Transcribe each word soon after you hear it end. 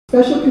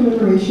Special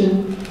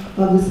commemoration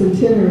of the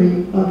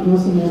centenary of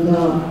Nelson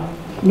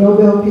Mandela,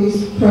 Nobel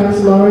Peace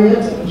Prize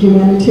laureate,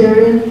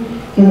 humanitarian,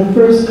 and the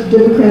first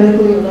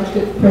democratically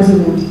elected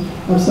president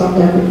of South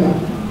Africa.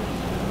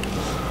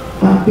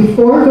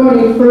 Before going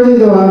any further,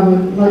 though, I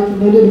would like to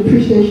lend an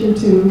appreciation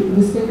to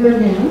the singer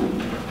man.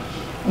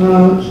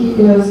 He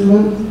is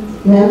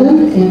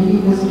Landon, and he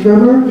is a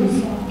drummer.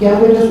 He's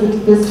gathered us into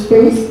this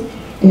space,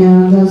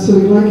 and so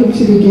we'd like him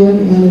to begin,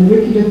 and then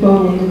Ricky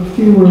Defoe will give a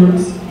few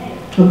words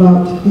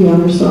about the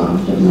honor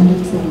song that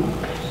Landon sang.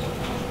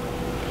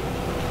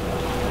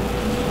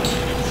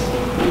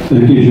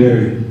 Thank you,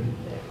 Jerry.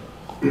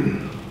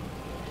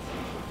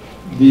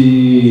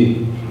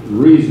 The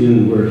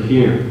reason we're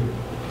here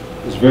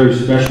is very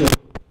special.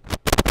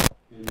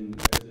 And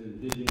as an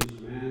Indigenous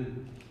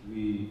man,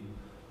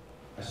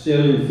 a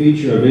salient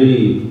feature of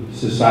any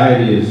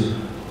society is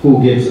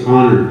who gets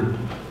honored.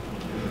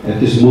 At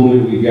this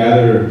moment, we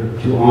gather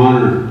to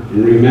honor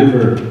and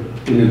remember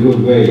in a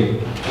good way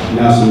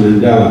Nelson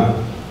Mandela.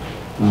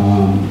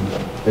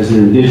 As an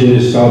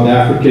Indigenous South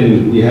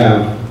African, we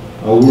have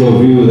a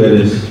worldview that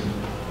is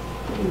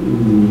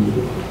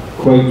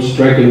quite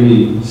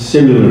strikingly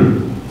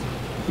similar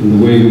in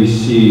the way we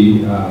see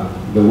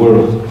the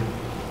world.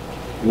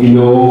 We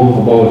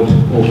know about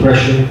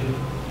oppression,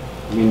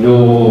 we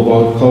know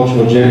about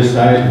cultural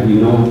genocide, we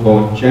know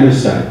about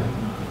genocide.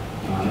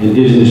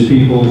 Indigenous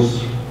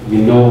peoples, we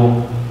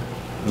know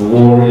the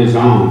war is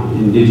on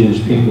Indigenous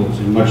peoples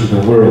in much of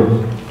the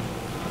world.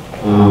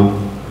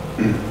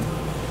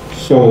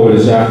 So it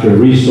is after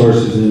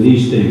resources and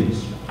these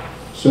things.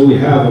 So we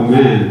have a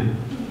man.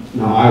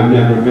 Now, I've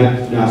never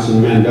met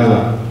Nelson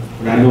Mandela,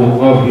 but I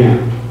know of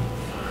him.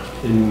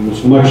 And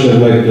as much as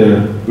like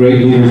the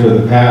great leaders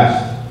of the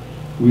past,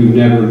 we've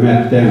never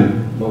met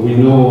them, but we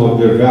know of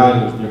their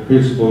values, their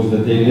principles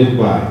that they live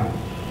by.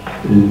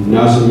 And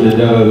Nelson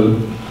Mandela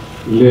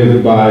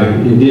lived by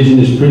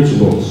Indigenous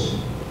principles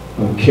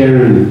of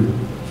caring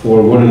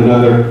for one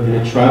another in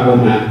a tribal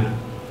manner.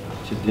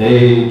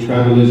 Today,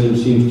 tribalism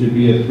seems to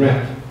be a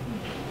threat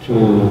to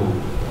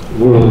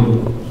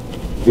world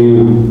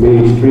view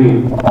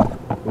mainstream,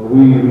 but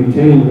we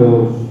retain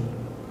those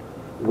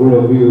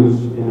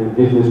worldviews in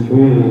Indigenous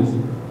communities,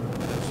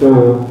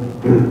 so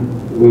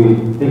we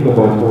think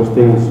about those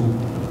things,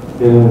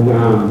 and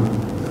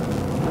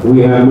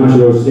we have much of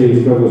those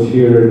same struggles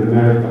here in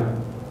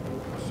America.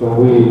 So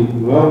we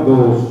love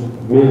those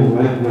men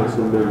like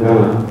Nelson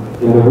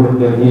Mandela in the work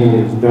that he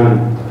has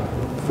done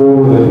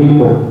for the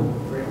people.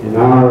 In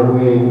our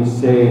way, we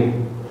say,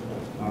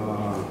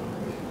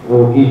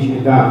 "O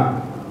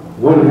Ichida."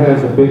 One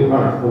has a big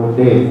heart, one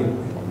day.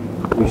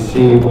 We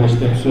see my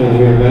stepson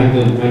here,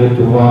 Landon,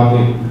 Manitowoc,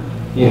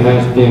 he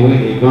has Dewe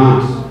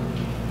Egans.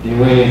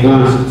 Dewe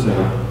Egans, it's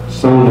a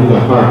sound of the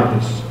heart,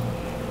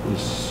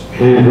 this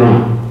hand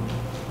drum.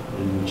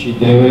 And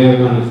Chidewe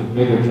Egans is a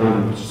bigger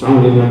drum, it's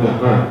sounding of the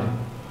heart.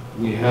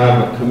 We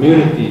have a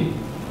community,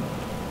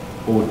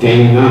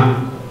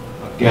 Odena,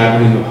 a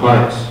gathering of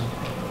hearts.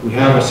 We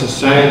have a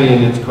society,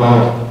 and it's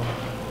called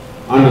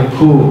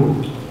Anaku.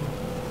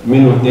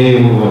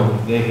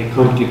 Minodeu, they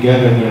come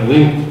together, they're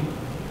linked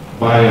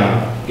by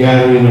a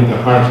gathering of the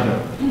heart,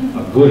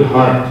 a good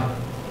heart.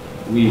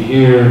 We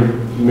hear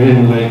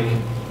men like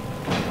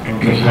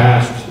of the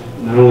past,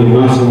 not only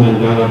Nelson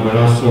Mandela, but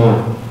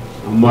also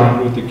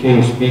Martin Luther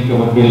King speak of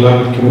a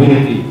beloved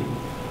community.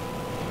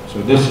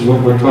 So this is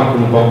what we're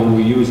talking about when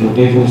we use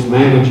Indigenous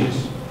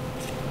languages.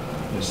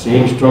 The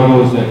same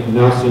struggles that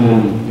Nelson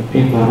and the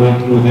people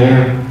went through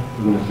there,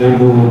 from the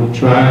Thembu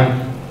tribe,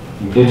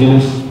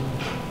 Indigenous,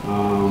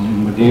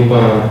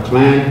 Madiba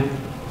clan,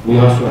 we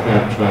also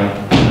have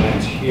tribe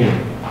clans here.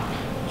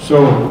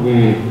 So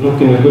we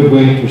look in a good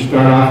way to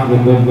start off in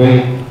a good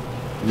way.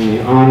 We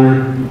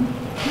honor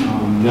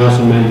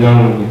Nelson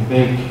Mandela, and we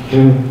thank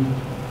him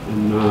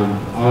and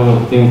all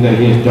the things that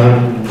he has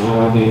done and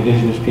all the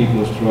Indigenous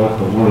peoples throughout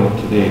the world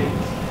today.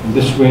 In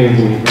this way,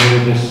 we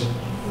render this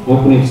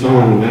opening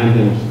song,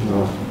 and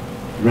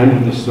render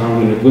this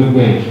song in a good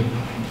way.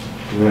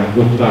 We have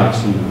good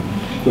thoughts and a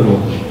good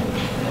opening.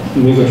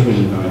 Thank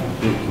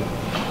you.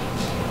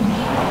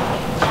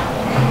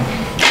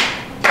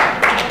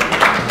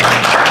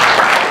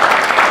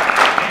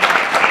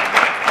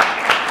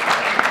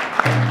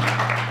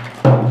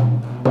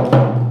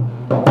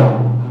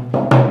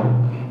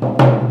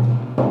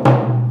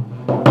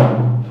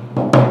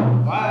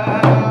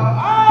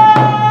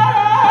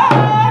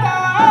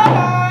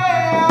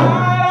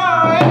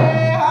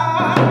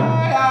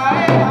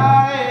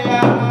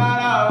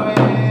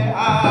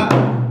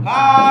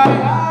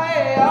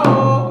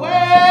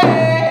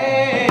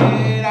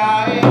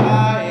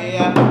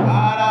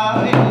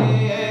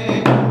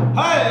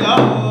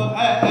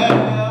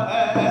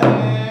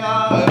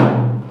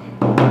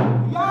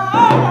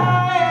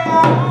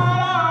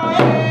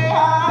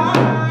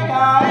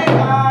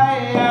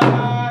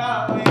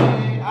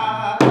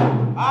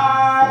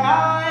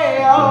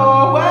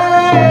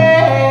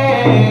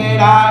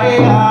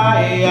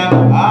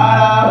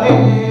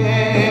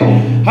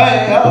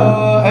 Hey,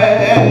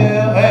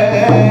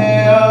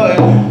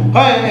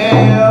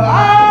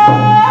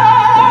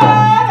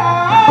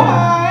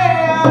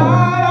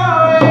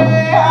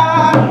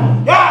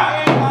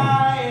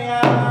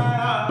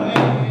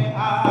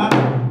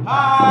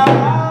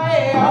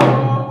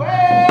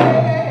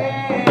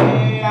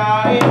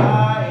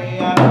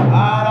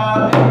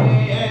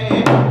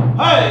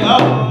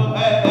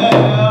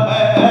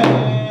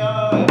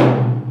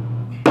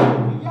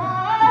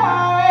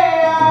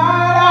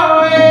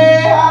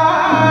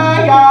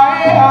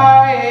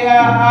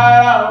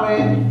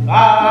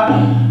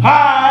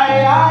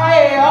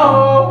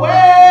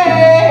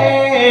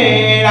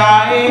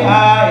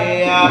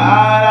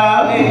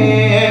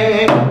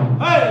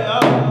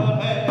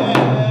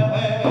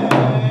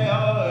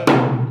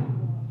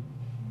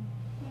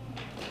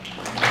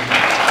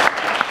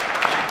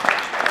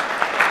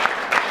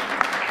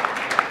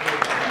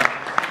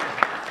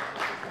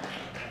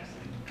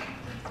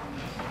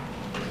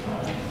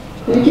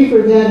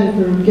 for that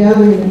and for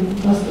gathering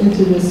us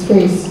into this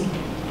space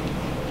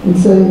and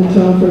setting the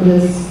tone for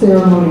this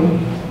ceremony.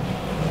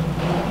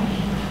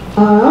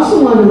 I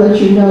also want to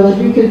let you know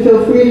that you can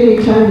feel free at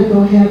any time to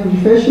go have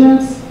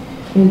refreshments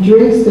and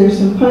drinks. There's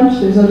some punch,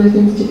 there's other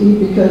things to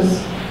eat,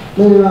 because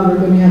later on we're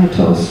going to have a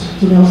toast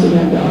to Nelson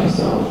Mandela.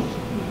 So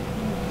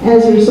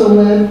as you're so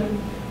led,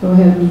 go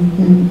ahead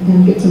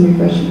and get some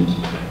refreshment.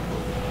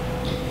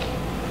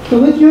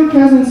 So with your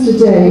presence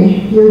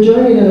today, you're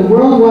joining in a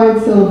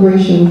worldwide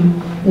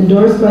celebration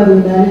endorsed by the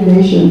United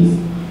Nations,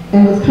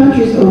 and with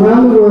countries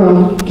around the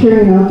world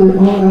carrying out their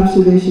own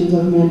observations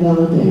of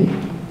Mandela Day.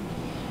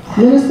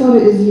 Minnesota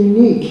is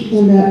unique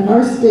in that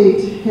our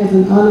state has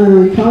an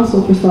honorary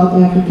consul for South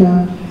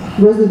Africa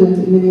resident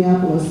in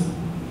Minneapolis.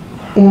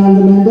 And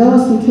the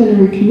Mandela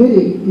Centenary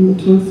Committee in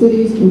the Twin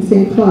Cities and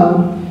St.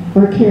 Cloud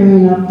are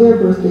carrying out their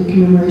birthday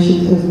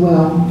commemorations as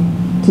well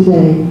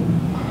today.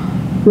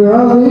 We're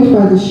all linked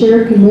by the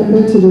shared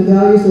commitment to the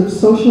values of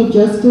social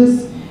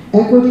justice,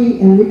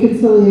 equity, and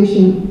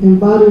reconciliation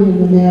embodied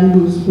in the man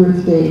whose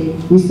birthday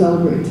we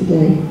celebrate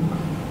today.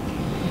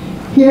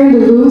 Here in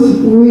Duluth,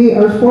 we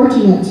are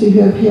fortunate to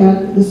have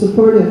had the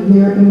support of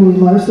Mayor Emily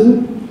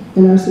Larson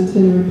in our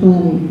centenary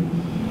planning.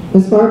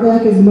 As far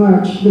back as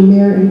March, the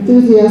mayor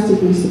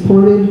enthusiastically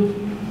supported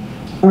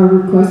our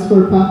request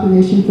for a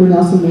proclamation for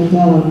Nelson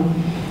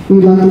Mandela.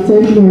 We'd like to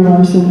thank Mayor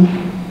Larson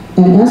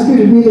and ask her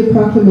to read the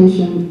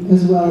proclamation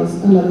as well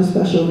as another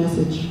special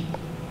message.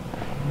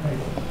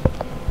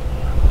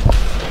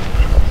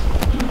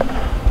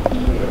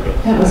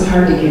 That was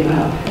hard to give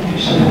up,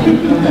 actually.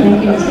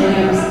 Thank you, Ms.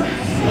 Williams.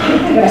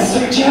 I'm going to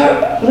stretch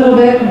out a little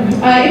bit.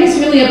 It is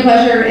really a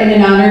pleasure and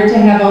an honor to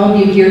have all of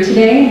you here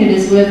today. And it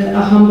is with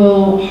a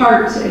humble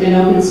heart and an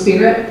open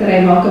spirit that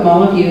I welcome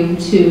all of you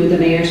to the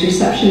Mayor's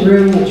reception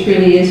room, which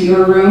really is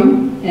your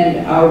room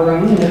and our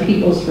room and the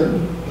people's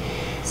room.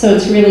 So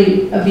it's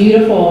really a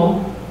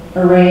beautiful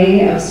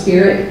array of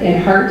spirit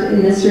and heart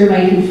in this room.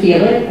 I can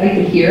feel it, I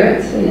can hear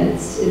it, and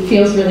it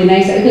feels really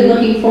nice. I've been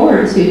looking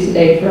forward to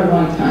today for a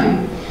long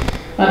time.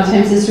 A lot of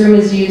times this room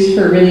is used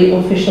for really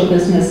official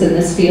business, and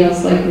this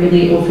feels like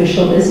really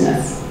official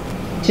business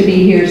to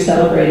be here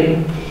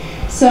celebrating.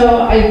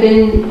 So I've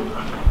been,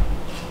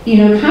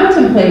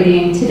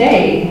 contemplating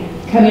today,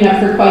 coming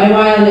up for quite a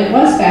while, and it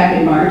was back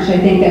in March, I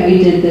think, that we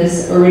did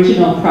this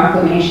original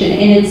proclamation,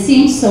 and it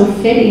seems so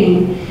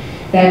fitting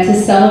that to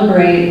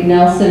celebrate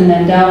Nelson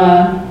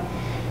Mandela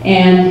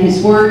and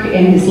his work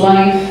and his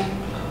life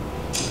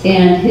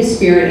and his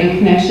spirit and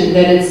connection,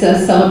 that it's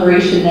a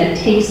celebration that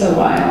takes a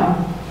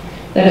while.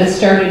 That it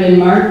started in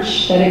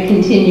March, that it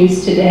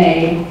continues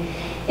today.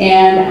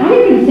 And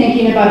I've been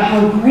thinking about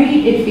how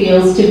great it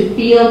feels to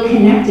feel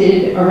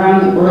connected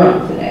around the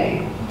world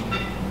today.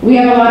 We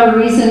have a lot of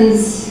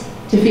reasons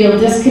to feel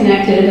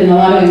disconnected and a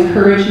lot of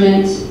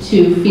encouragement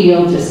to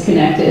feel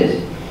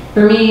disconnected.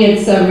 For me,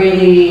 it's a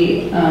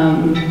really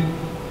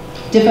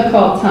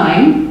difficult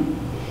time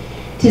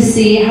to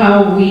see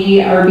how we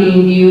are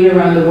being viewed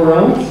around the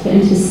world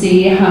and to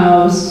see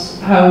how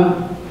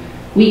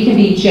we can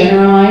be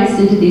generalized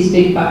into these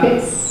big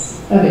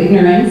buckets of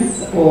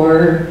ignorance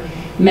or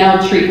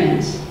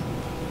maltreatment.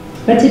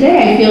 But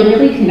today I feel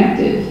really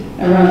connected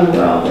around the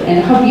world,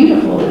 and how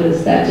beautiful it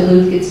is that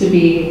Duluth gets to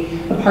be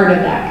a part of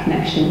that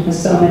connection with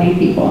so many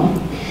people.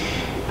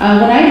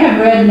 When I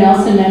have read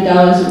Nelson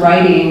Mandela's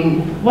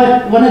writing,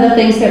 one of the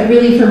things that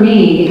really for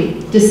me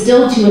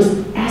distilled to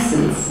his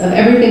essence of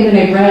everything that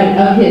I've read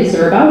of his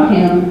or about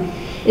him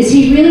is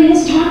he really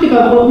has talked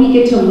about what we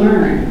get to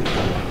learn.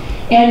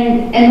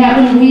 And that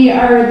when we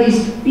are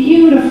these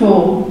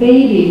beautiful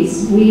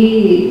babies,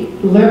 we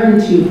learn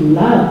to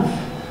love.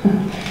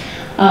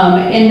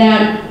 And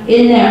that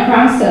in that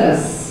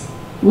process,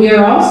 we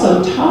are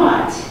also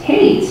taught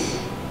hate.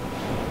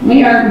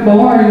 We aren't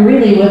born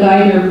really with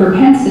either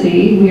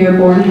propensity. We are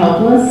born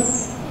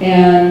helpless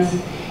and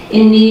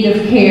in need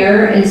of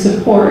care and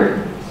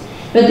support.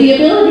 But the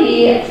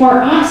ability for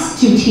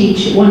us to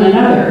teach one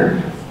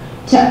another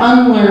to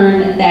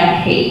unlearn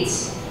that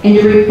hate and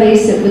to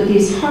replace it with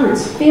these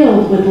hearts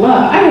filled with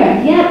love. I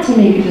have yet to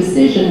make a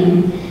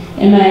decision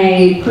in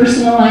my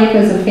personal life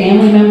as a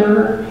family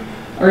member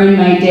or in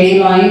my day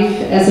life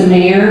as a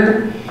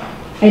mayor.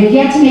 I've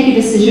yet to make a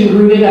decision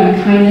rooted on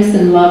kindness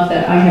and love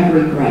that I have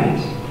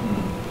regretted,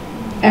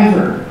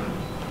 ever.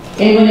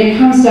 And when it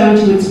comes down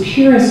to its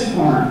purest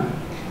form,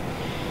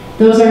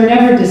 those are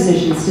never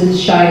decisions to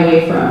shy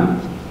away from.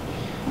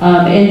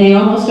 And they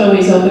almost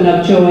always open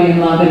up joy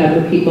and love in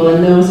other people,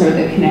 and those are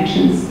the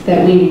connections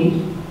that we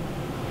need.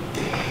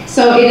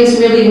 So it is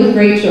really with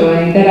great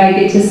joy that I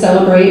get to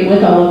celebrate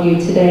with all of you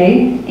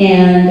today.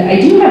 And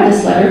I do have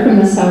this letter from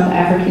the South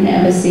African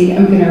Embassy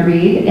I'm going to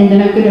read, and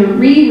then I'm going to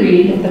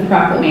reread the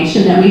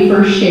proclamation that we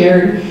first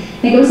shared. I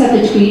think it was at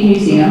the Tweed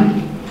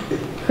Museum,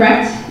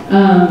 correct?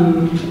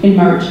 In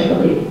March, I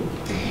believe.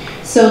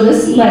 So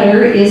this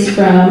letter is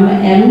from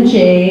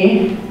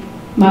MJ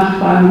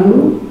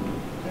Mahlangu.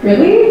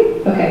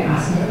 Really? Okay,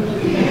 awesome.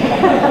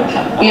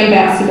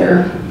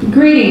 Ambassador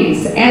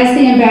Greetings. As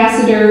the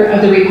ambassador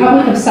of the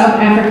Republic of South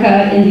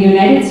Africa in the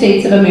United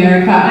States of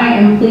America, I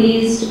am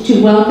pleased to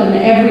welcome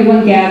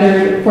everyone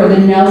gathered for the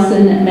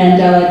Nelson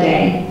Mandela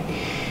Day.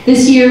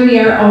 This year we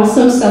are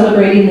also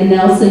celebrating the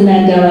Nelson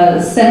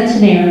Mandela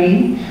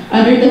Centenary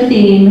under the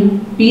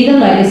theme, Be the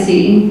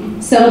Legacy,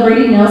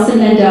 celebrating Nelson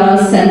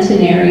Mandela's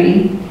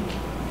centenary.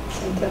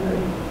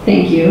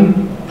 Thank you.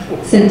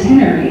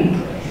 Centenary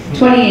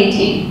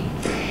 2018.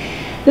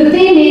 The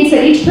theme means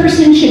that each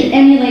person should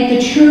emulate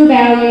the true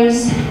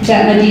values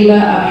that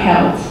Mandela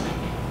upheld.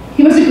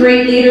 He was a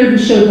great leader who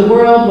showed the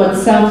world what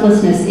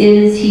selflessness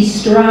is. He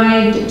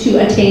strived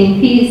to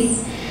attain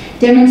peace,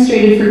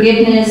 demonstrated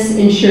forgiveness,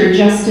 ensured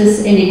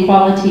justice and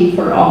equality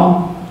for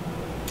all.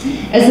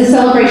 As the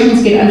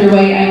celebrations get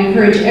underway, I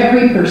encourage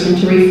every person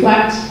to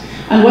reflect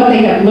on what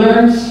they have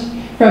learned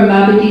from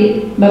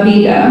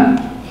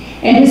Mandela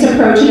and his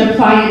approach and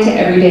apply it to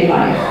everyday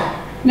life.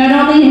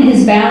 Not only in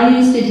his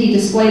values did he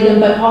display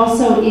them, but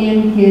also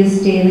in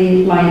his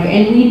daily life.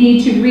 And we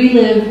need to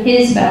relive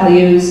his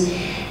values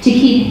to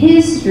keep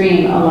his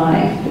dream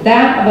alive,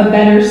 that of a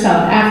better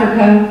South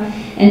Africa,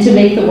 and to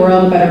make the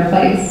world a better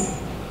place.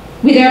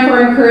 We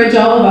therefore encourage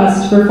all of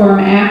us to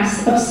perform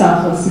acts of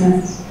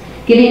selflessness,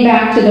 giving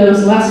back to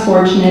those less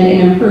fortunate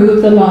and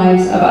improve the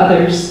lives of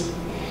others.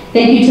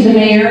 Thank you to the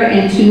mayor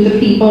and to the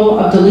people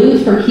of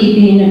Duluth for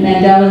keeping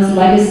Mandela's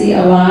legacy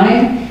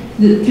alive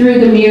through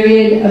the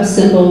myriad of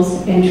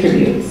symbols and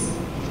tributes.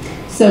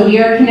 So we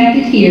are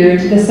connected here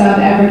to the South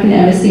African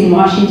Embassy in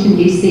Washington,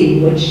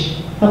 D.C., which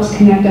helps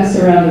connect us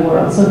around the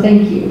world. So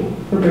thank you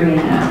for bringing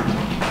that.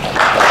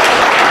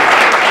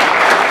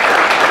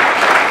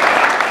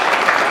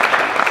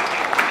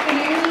 And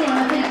I really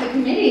want to thank the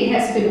committee. It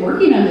has been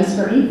working on this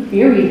for a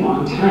very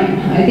long time.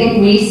 I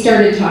think we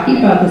started talking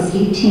about this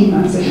 18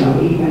 months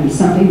ago, even,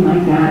 something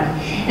like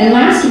that. And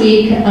last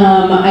week,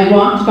 I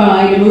walked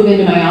by to move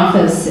into my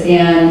office,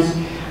 and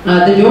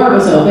the door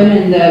was open,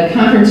 and the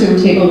conference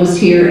room table was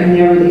here, and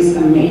there were these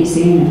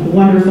amazing,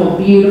 wonderful,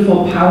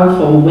 beautiful,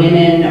 powerful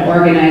women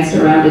organized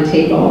around a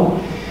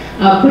table,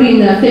 putting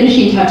the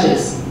finishing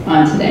touches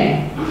on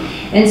today.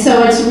 And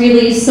so it's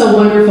really so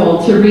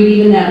wonderful to read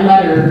even that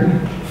letter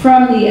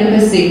from the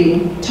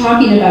embassy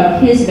talking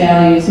about his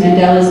values,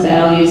 Mandela's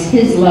values,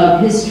 his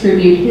love, his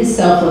tribute, his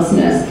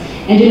selflessness,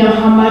 and to know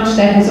how much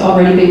that has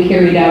already been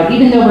carried out.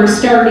 Even though we're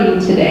starting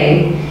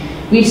today,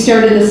 we've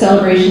started the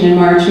celebration in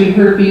March. We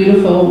heard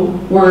beautiful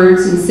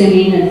words and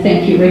singing, and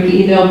thank you,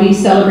 Ricky. There'll be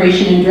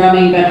celebration and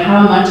drumming, but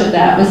how much of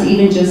that was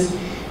even just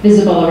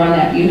visible around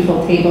that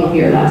beautiful table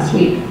here last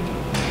week.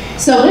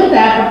 So with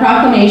that, a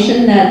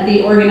proclamation that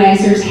the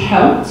organizers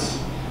helped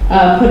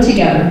put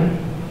together.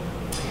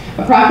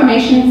 A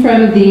proclamation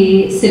from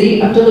the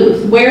city of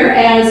Duluth.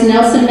 Whereas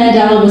Nelson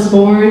Mandela was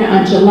born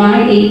on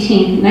July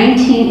 18,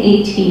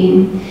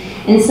 1918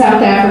 in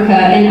South Africa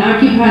and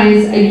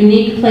occupies a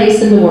unique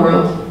place in the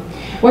world.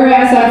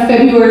 Whereas on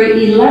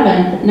February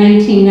 11,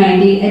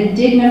 1990, a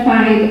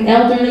dignified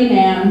elderly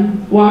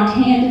man walked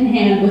hand in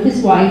hand with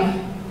his wife,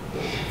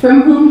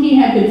 from whom he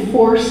had been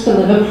forced to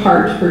live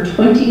apart for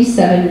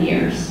 27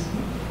 years,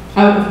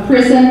 out of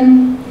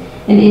prison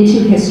and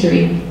into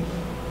history.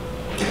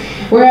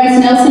 Whereas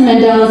Nelson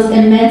Mandela's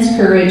immense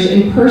courage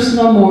and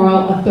personal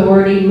moral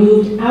authority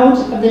moved out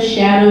of the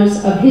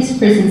shadows of his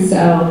prison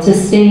cell to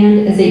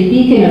stand as a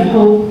beacon of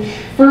hope,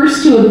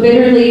 first to a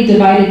bitterly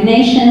divided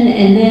nation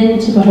and then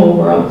to the whole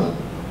world.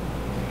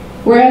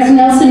 Whereas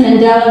Nelson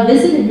Mandela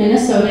visited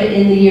Minnesota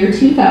in the year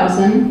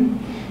 2000,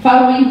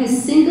 following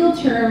his single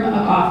term of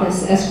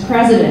office as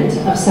president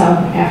of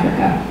South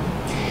Africa.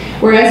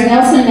 Whereas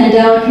Nelson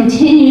Mandela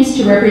continues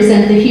to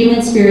represent the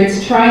human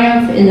spirit's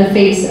triumph in the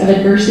face of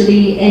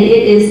adversity, and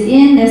it is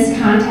in this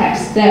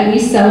context that we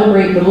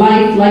celebrate the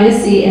life,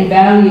 legacy, and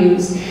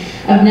values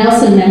of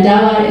Nelson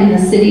Mandela in the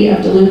city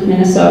of Duluth,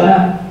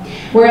 Minnesota.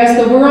 Whereas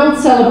the world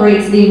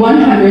celebrates the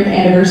 100th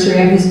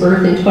anniversary of his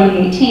birth in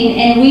 2018,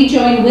 and we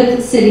join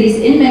with cities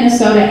in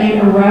Minnesota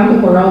and around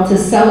the world to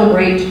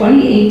celebrate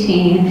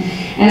 2018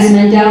 as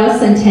Mandela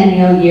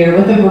Centennial Year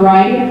with a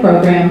variety of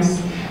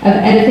programs of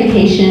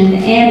edification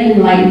and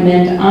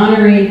enlightenment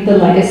honoring the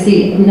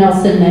legacy of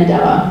Nelson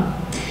Mandela.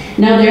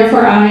 Now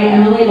therefore I,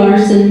 Emily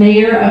Larson,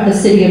 Mayor of the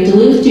City of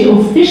Duluth, do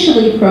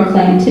officially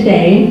proclaim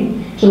today,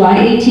 July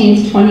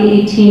 18th,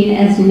 2018,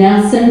 as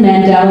Nelson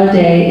Mandela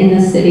Day in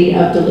the City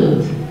of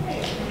Duluth.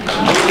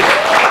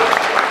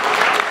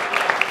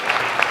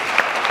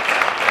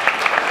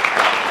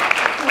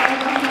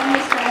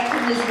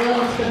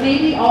 But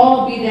maybe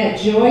all be that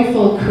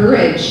joyful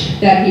courage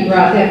that he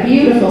brought, that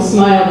beautiful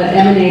smile that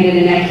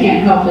emanated, and I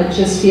can't help but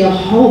just feel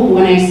hope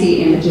when I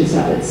see images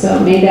of it. So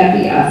may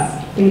that be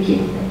us. Thank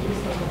you.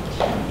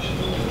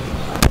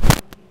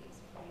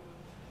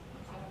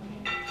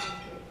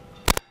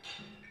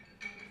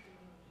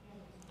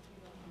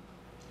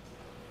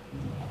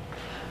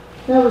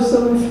 That was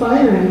so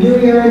inspiring. Here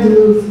we are in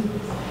Duluth,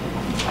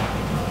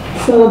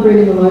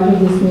 celebrating the life of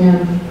this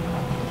man.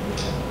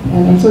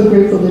 And I'm so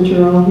grateful that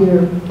you're all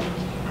here.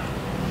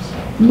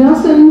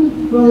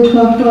 Nelson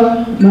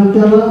Rolihlahla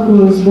Mandela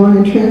was born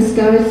in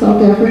Transkei,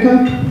 South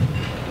Africa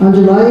on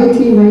July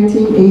 18,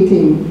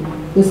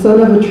 1918, the son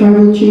of a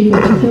tribal chief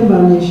of the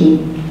Kimba Nation.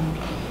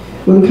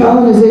 When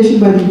colonization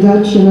by the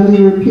Dutch and other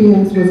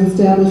Europeans was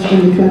established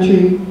in the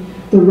country,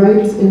 the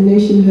rights and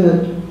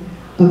nationhood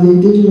of the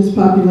indigenous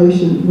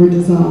population were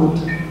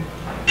dissolved.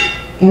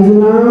 As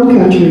in our own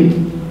country,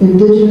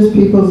 indigenous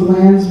peoples'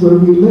 lands were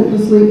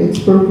relentlessly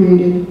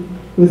expropriated,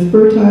 with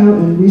fertile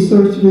and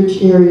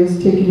resource-rich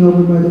areas taken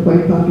over by the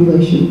white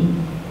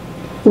population.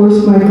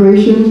 Forced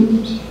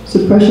migration,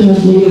 suppression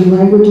of native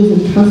languages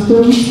and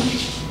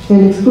customs,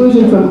 and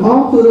exclusion from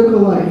all political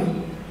life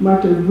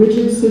marked a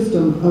rigid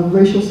system of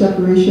racial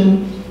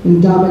separation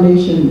and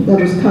domination that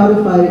was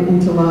codified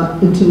into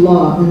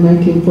law in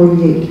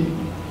 1948.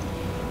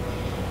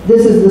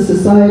 This is the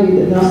society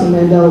that Nelson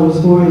Mandela was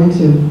born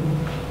into.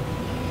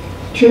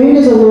 Trained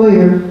as a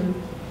lawyer,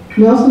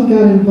 Nelson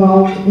got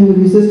involved in the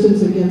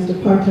resistance against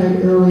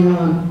apartheid early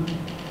on.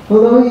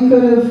 Although he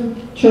could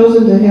have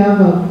chosen to have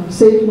a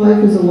safe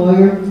life as a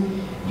lawyer,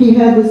 he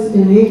had this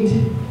innate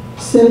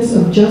sense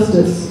of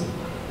justice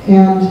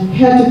and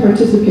had to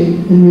participate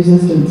in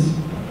resistance.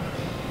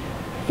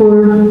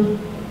 For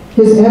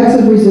his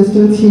acts of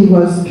resistance, he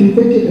was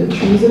convicted of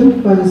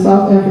treason by the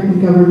South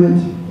African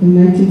government in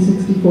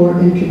 1964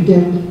 and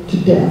condemned to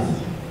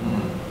death.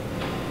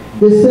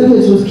 This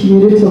sentence was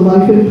commuted to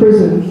life in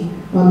prison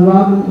on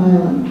Robben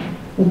Island,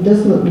 a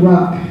desolate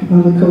rock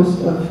on the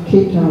coast of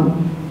Cape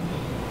Town.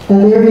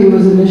 And there he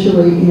was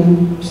initially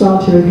in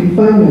solitary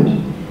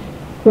confinement.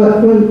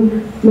 But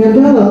when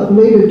Mandela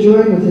later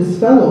joined with his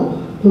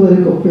fellow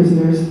political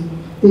prisoners,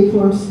 they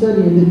formed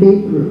study and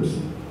debate groups.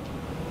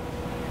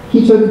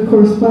 He took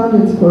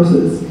correspondence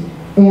courses,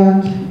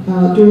 and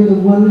during the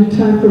one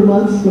time per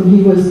month when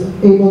he was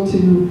able to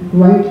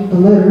write a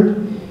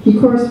letter, he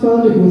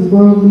corresponded with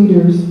world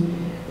leaders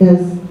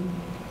as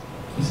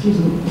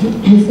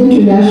his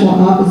international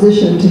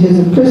opposition to his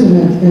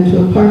imprisonment and to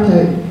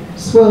apartheid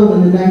swelled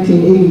in the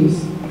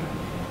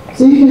 1980s.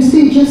 So you can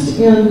see just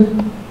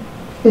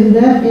in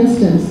that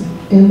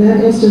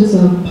instance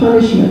of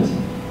punishment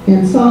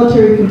and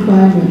solitary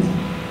confinement,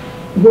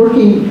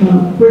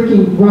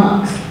 breaking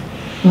rocks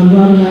on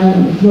Robben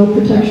Island with no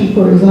protection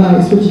for his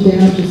eyes, which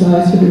damaged his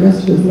eyes for the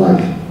rest of his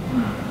life.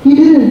 He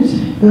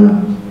didn't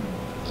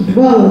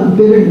dwell on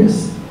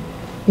bitterness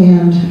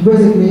and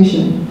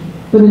resignation,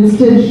 but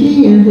instead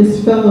he and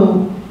his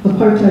fellow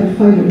apartheid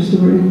fighters who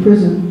were in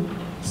prison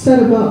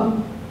set about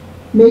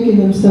making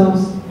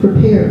themselves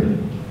prepared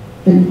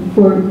and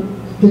for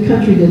the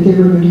country that they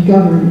were going to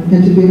govern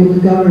and to be able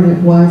to govern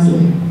it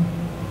wisely.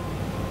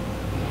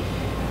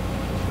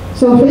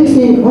 So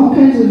facing all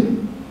kinds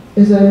of,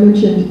 as I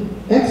mentioned,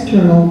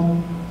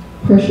 external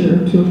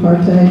pressure to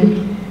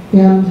apartheid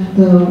and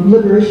the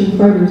liberation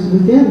fighters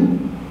within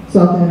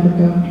South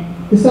Africa,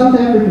 the South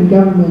African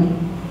government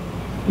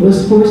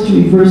was forced to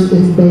reverse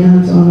its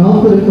bans on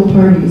all political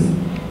parties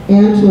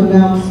and to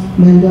announce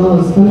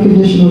Mandela's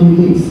unconditional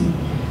release,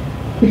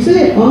 which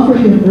they had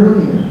offered him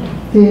earlier.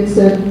 They had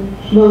said,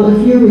 well,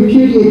 if you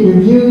repudiate your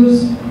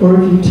views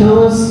or if you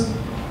tell us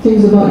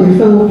things about your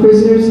fellow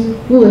prisoners,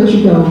 we'll let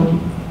you go.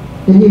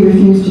 And he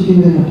refused to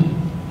do that.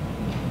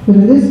 But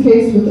in this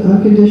case, with the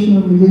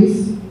unconditional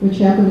release, which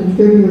happened in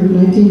February of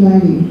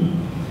 1990,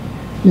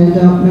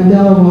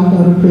 Mandela walked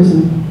out of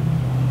prison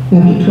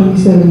after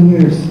 27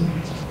 years.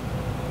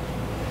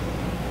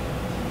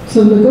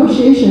 So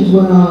negotiations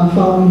went on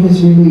following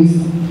his release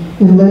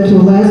and led to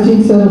a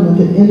lasting settlement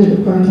that ended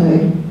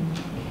apartheid.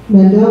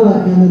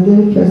 Mandela and the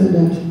then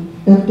president,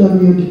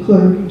 F.W. de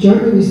Klerk,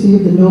 jointly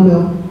received the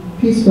Nobel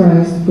Peace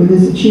Prize for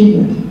this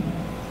achievement.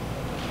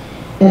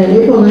 And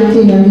in April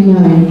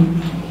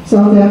 1999,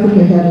 South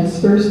Africa had its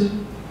first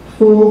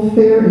full,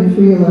 fair, and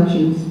free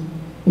elections,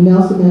 and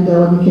Nelson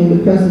Mandela became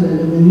the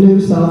president of the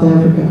new South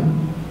Africa.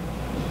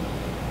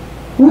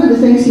 One of the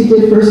things he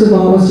did, first of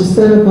all, was to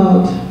set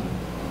about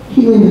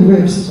healing the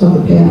rifts of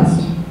the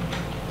past.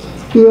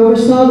 He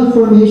oversaw the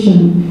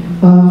formation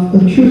of a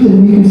Truth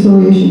and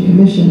Reconciliation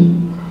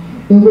Commission,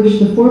 in which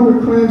the former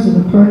crimes of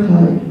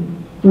apartheid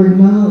were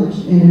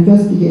acknowledged and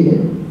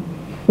investigated,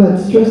 but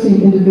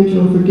stressing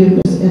individual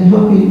forgiveness and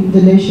helping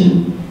the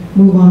nation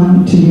move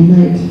on to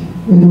unite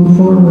and move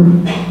forward.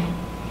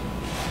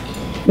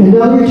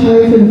 Mandela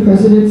retired from the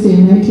presidency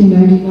in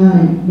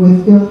 1999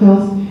 with ill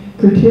health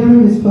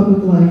curtailing his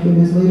public life in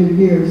his later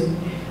years,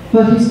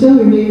 but he still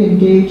remained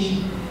engaged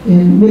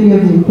in many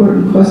of the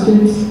important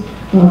questions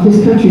of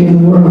his country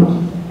and the world.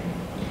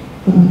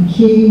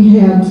 He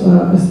had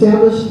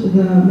established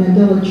the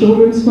Mandela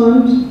Children's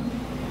Fund.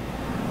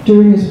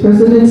 During his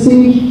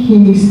presidency,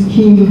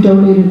 he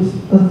donated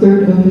a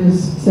third of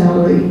his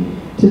salary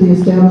to the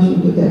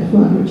establishment of that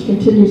fund, which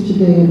continues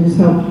today and has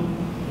helped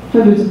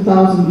hundreds of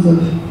thousands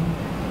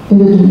of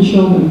indigent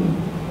children.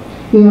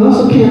 He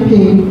also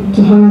campaigned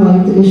to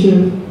highlight the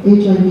issue of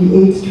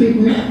HIV/AIDS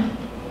treatment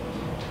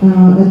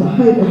at the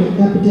height of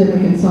the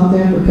epidemic in South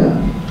Africa,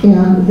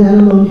 and that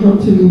alone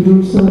helped to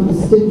remove some of the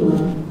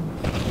stigma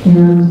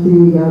and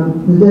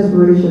the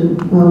desperation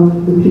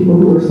of the people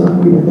who were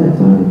suffering at that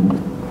time.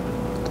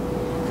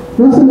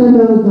 Nelson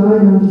Mandela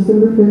died on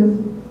December 5th,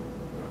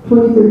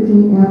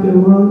 2013 after a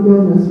long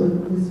illness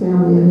with his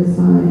family at his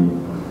side.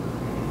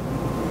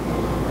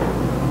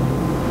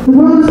 The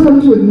world has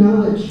come to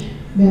acknowledge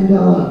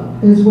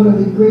Mandela as one of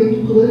the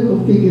great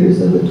political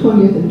figures of the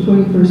 20th and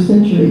 21st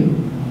century.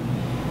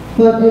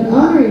 But in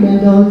honoring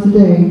Mandela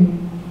today,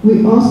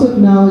 we also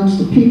acknowledge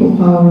the people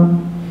power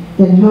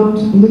that helped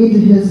lead to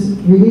his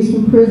release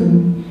from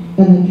prison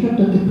and that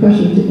kept up the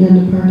pressure to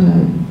end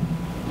apartheid.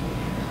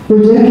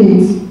 For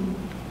decades,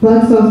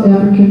 Black South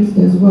Africans,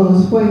 as well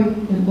as white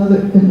and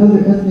other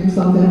ethnic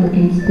South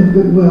Africans of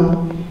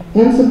goodwill,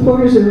 and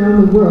supporters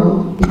around the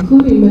world,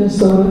 including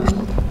Minnesota,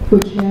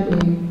 which had a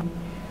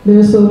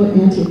Minnesota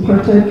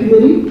Anti-Apartheid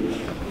Committee,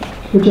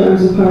 which I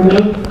was a part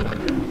of.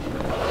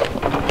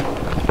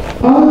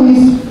 All of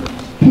these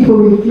people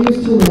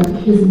refused to let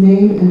his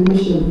name and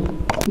mission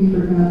be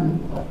forgotten.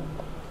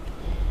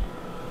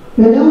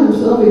 Mandela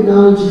himself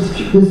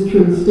acknowledges this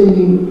truth,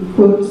 stating,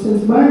 quote,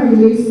 "Since my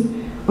release,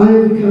 I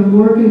have become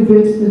more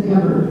convinced than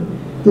ever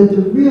that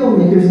the real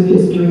makers of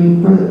history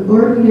are the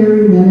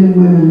ordinary men and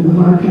women of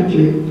our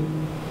country.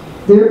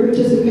 Their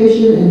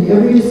participation in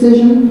every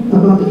decision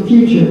about the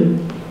future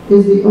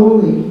is the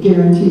only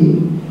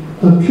guarantee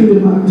of true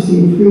democracy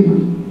and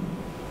freedom."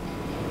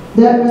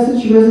 That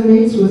message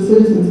resonates with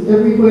citizens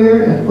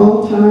everywhere, at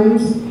all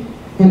times,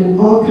 and in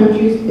all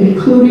countries,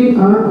 including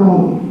our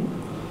own,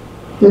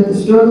 that the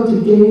struggle to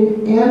gain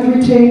and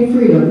retain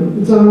freedom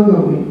is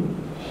ongoing,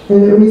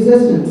 and that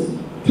resistance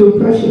to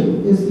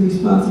oppression is the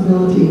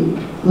responsibility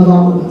of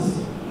all of us.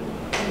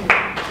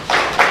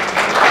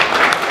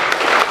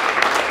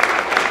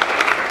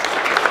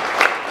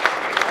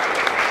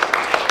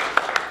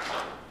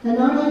 And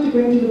now I'd like to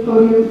bring to the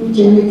podium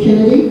Janet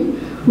Kennedy,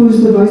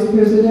 who's the Vice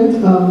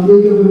President of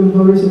League of Women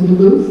Voters in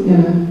Duluth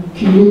and a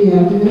community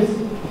activist.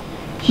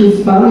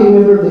 She's founding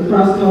member of the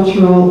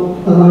Cross-Cultural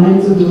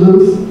Alliance of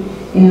Duluth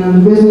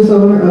and business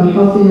owner of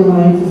Healthy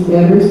Alliances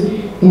Matters,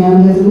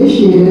 and has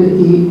initiated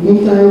the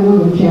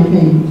Anti-Woman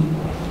campaign.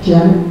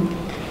 Janet?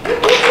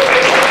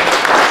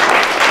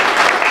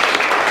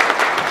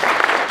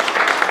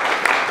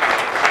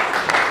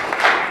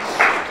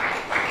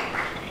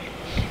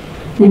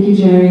 Thank you,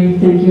 Jerry.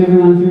 Thank you,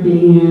 everyone, for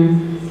being here.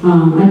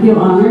 I feel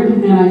honored,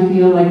 and I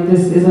feel like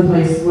this is a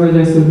place where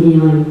there's some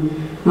healing.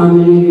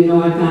 Many of you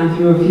know I've gone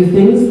through a few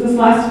things this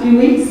last few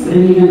weeks,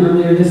 and even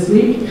earlier this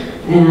week,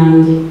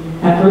 and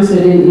at first I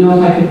didn't know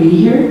if I could be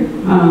here,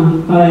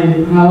 but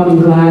I'm proud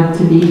and glad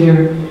to be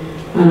here.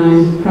 And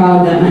I'm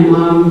proud that my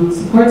mom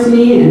supports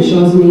me and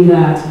shows me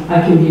that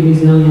I can be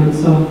resilient.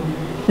 So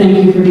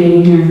thank you for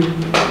being here.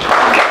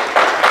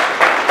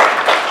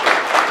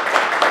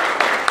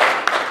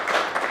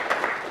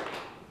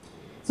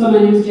 So my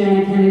name is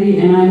Janet Kennedy,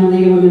 and I'm the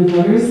League of Women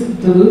Voters,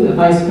 Duluth,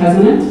 Vice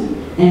President,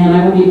 and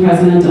I will be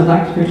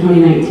President-elect for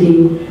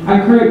 2019.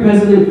 Our current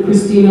President,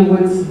 Christina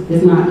Woods,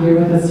 is not here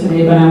with us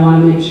today, but I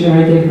want to make sure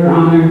I give her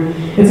honor.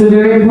 It's a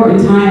very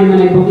important time,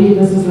 and I believe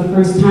this is the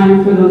first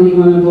time for the League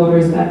of Women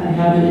Voters that I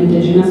have an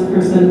Indigenous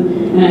person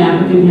and an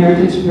African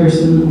heritage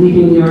person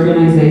leading the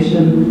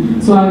organization.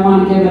 So I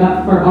want to give it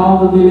up for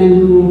all the women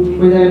who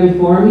were there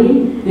before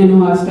me and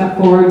who have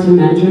stepped forward to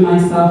mentor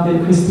myself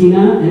and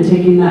Christina in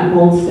taking that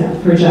bold step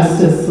for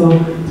justice. So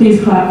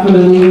please clap for the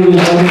League of Women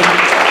Voters.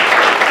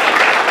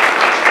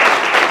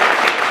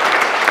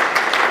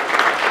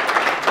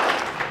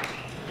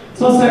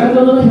 So I'll start with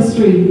a little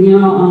history, and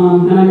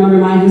I remember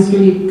my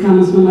history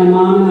comes from my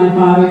mom and my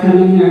father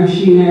coming here.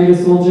 She married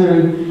a soldier,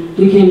 and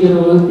we came to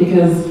Duluth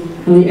because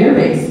of the air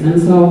base,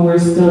 and so we're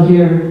still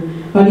here.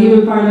 But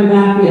even farther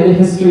back, we had a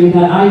history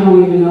that I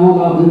don't even know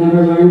about and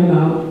never learned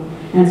about.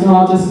 And so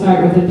I'll just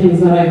start with the things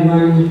that I've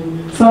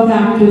learned. South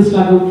Africans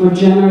struggled for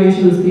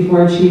generations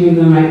before achieving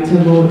the right to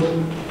vote.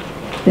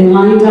 They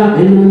lined up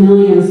in the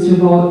millions to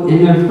vote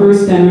in their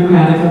first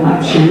democratic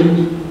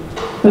election.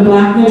 The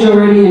black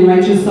majority and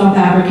righteous South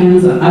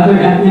Africans of other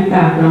ethnic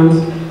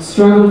backgrounds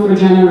struggled for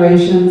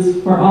generations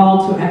for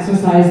all to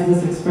exercise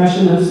this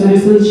expression of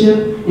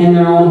citizenship in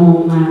their own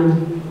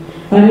homeland.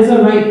 That is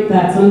a right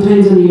that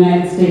sometimes in the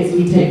United States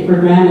we take for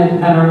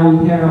granted at our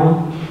own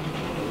peril.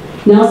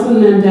 Nelson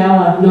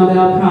Mandela,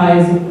 Nobel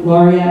Prize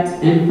laureate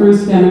and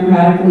first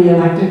democratically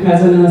elected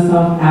president of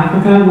South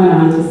Africa, went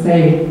on to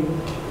say,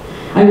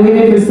 "I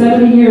waited for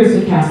 70 years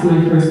to cast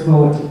my first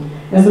vote.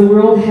 As the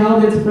world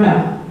held its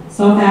breath,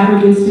 South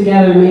Africans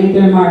together made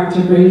their mark to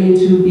bring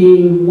into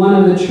being one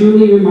of the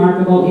truly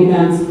remarkable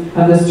events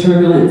of this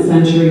turbulent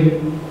century.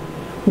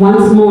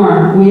 Once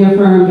more, we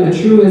affirmed a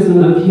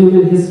truism of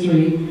human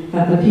history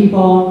that the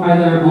people are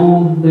their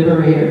own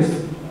liberators.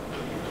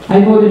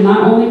 I voted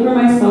not only for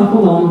myself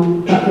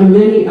alone, but for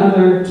many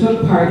others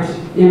took part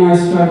in our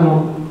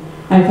struggle.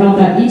 I felt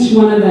that each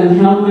one of them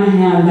held my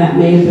hand that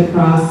made the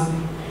cross,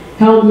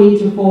 helped me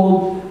to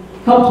fold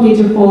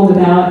the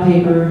ballot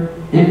paper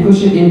and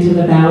push it into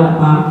the ballot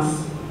box.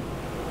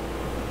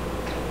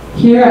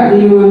 Here at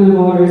League of Women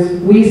Voters,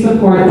 we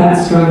support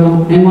that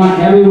struggle and want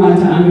everyone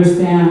to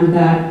understand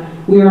that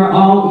we are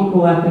all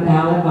equal at the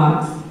ballot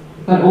box,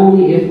 but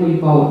only if we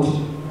vote.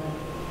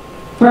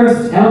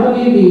 First,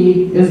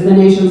 LWV is the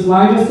nation's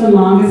largest and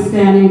longest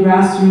standing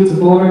grassroots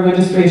voter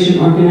registration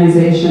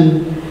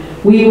organization.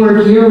 We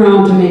work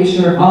year-round to make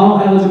sure all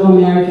eligible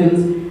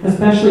Americans,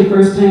 especially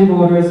first-time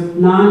voters,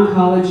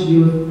 non-college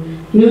youth,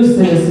 new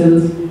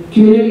citizens,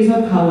 communities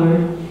of color,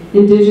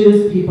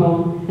 Indigenous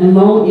people, and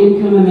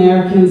low-income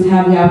Americans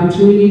have the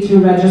opportunity to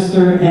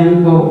register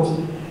and vote.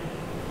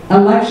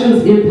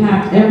 Elections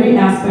impact every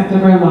aspect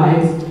of our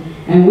lives,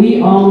 and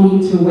we all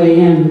need to weigh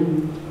in.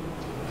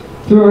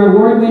 Through our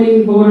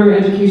award-winning voter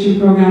education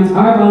programs,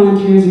 our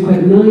volunteers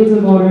equip millions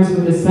of voters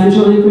with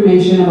essential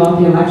information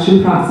about the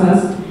election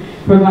process,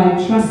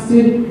 provide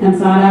trusted and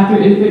sought-after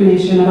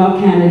information about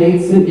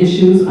candidates and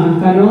issues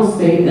on federal,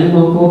 state, and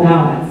local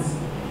ballots.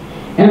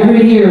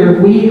 Every year,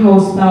 we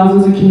host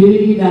thousands of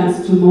community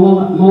events to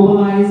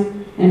mobilize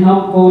and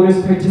help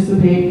voters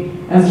participate,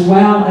 as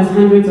well as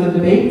hundreds of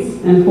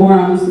debates and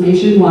forums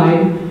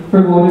nationwide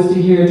for voters to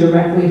hear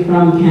directly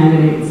from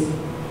candidates.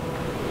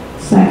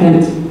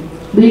 Second,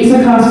 leagues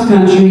across the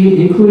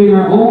country, including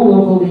our own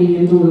local league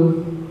in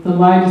Duluth, the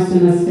largest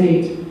in the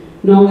state,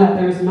 know that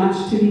there's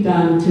much to be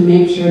done to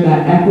make sure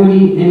that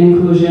equity and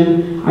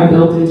inclusion are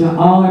built into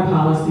all our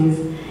policies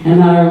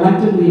and that our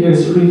elected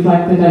leaders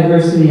reflect the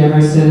diversity of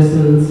our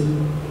citizens.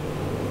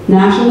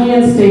 Nationally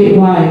and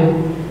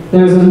statewide,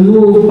 there's a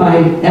move by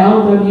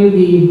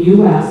LWV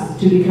US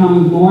to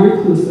become more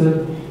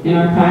inclusive in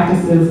our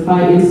practices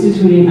by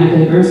instituting a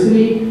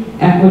diversity,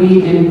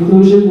 equity, and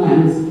inclusion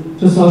lens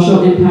to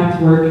social impact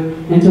work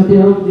and to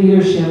build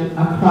leadership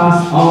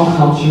across all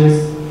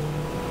cultures.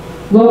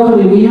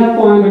 Locally, we have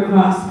formed a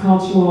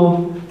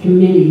cross-cultural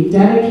committee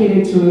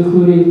dedicated to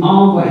including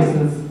all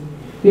voices.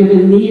 We have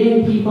been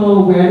meeting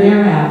people where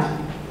they're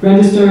at,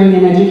 registering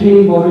and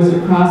educating voters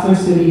across our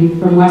city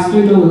from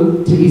western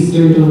Duluth to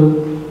eastern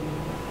Duluth.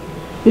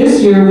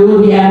 This year, we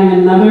will be adding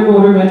another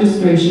voter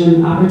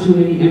registration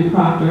opportunity in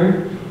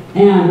Proctor,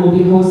 and we'll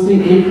be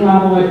hosting in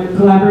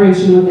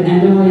collaboration with the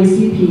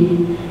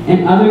NAACP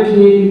and other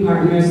community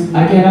partners a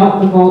Get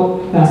Out the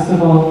Vote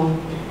Festival.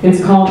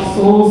 It's called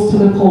Souls to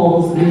the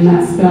Polls, and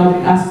that's spelled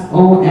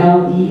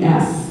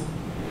S-O-L-E-S.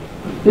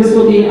 This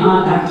will be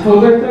on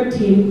October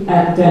 13th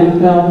at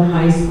Denfeld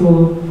High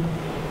School.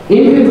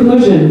 In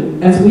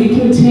conclusion, as we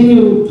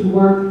continue to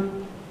work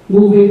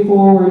moving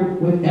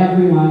forward with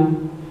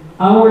everyone,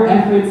 our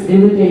efforts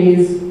in the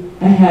days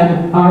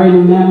ahead are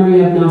in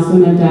memory of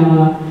Nelson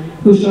Mandela,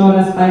 who showed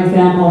us by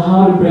example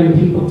how to bring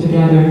people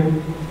together.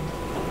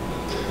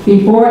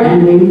 Before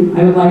ending,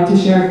 I would like to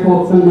share a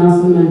quote from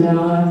Nelson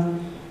Mandela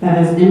that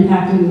has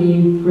impacted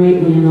me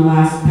greatly in the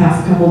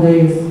past couple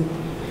days.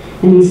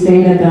 And he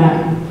stated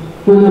that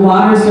when the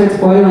water starts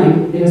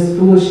boiling, it is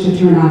foolish to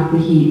turn off the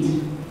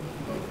heat.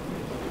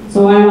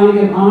 So I want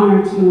to give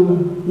honor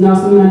to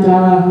Nelson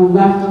Mandela, who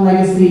left a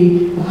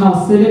legacy of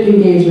how civic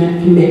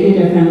engagement can make a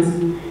difference,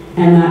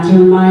 and that to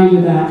remind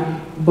you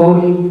that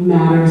voting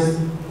matters.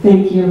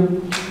 Thank you.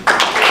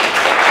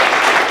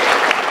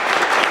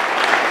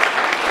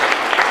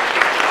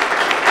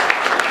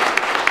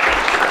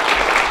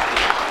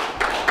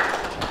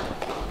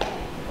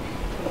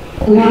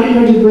 Now I'm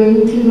going to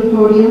bring to the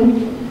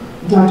podium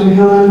Dr.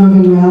 Helen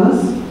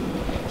Morgan-Rallis.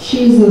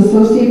 She's an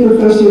Associate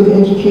Professor of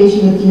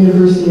Education at the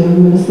University of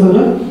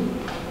Minnesota,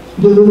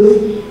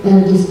 Duluth,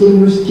 and a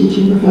distinguished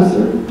teaching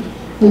professor.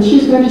 And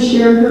she's going to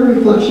share her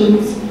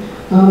reflections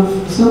of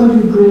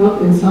someone who grew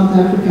up in South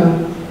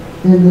Africa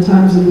in the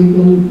times that we've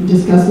been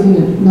discussing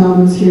and now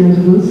lives here in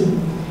Duluth.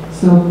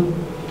 So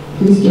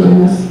please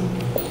join us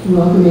in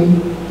welcoming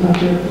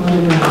Dr.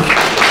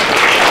 Morgan-Rallis.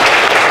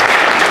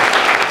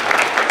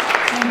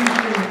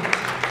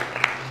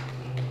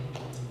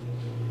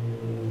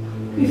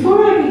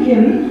 Before I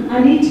begin,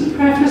 I need to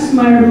preface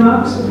my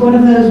remarks with one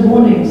of those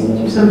warnings that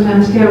you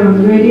sometimes hear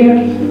on the radio, or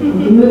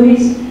the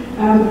movies,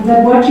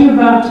 that what you're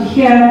about to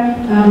hear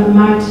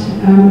might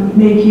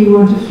make you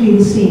want to flee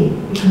the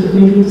scene, because it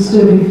may be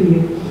disturbing for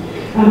you.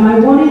 My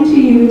warning to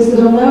you is that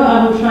although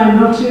I will try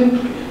not to,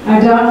 I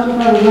doubt if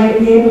I will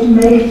be able to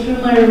make it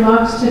through my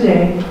remarks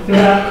today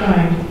without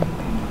crying.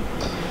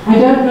 I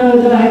don't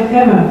know that I've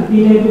ever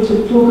been able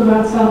to talk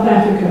about South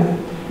Africa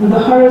and the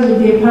horrors of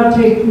the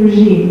apartheid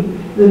regime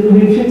that were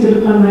inflicted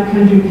upon my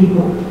country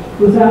people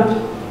without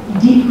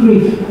deep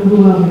grief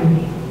overwhelming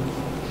me.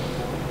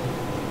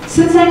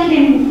 Since I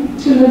came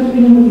to live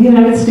in the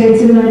United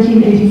States in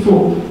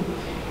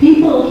 1984,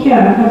 people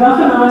here have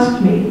often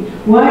asked me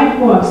why it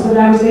was that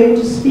I was able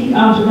to speak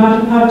out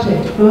about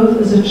apartheid, both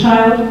as a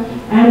child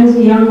and as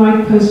a young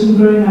white person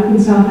growing up in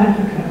South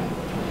Africa,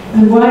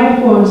 and why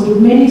it was that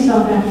many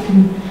South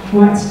African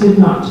whites did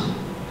not.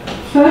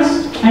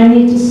 First, I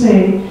need to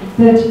say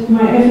that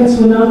my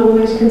efforts were not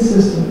always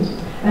consistent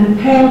and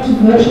paled to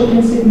virtual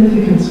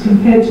insignificance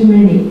compared to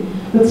many,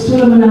 but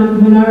still a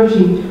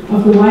minority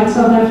of the white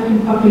South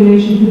African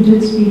population who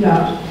did speak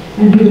out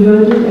and who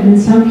devoted and in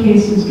some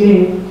cases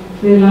gave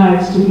their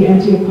lives to the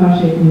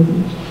anti-apartheid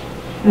movement.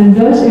 And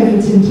those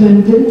efforts in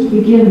turn didn't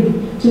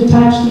begin to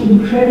touch the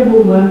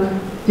incredible work,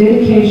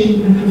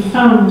 dedication, and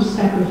profound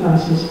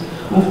sacrifices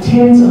of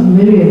tens of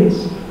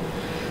millions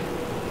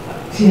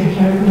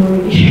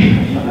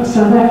of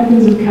South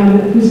Africans of colour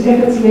whose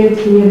efforts led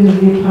to the end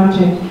of the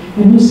apartheid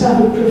and who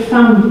suffered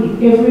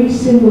profoundly every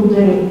single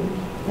day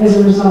as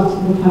a result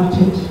of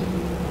apartheid.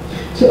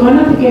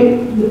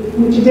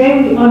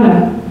 Today we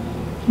honour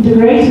the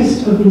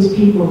greatest of these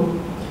people,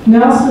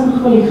 Nelson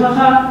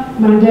Rolihlahla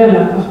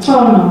Mandela of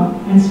Tswana,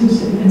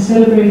 and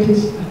celebrate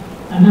his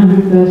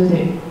 100th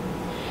birthday.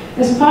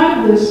 As part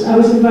of this, I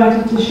was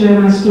invited to share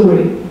my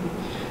story.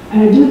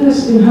 And I do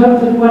this in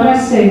hope that what I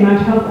say might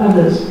help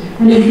others,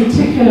 and in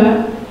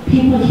particular,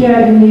 people here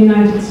in the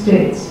United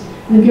States,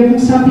 and give them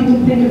something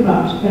to think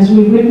about as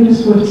we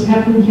witness what is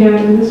happening here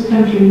in this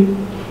country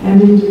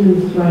and in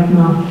Duluth right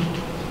now.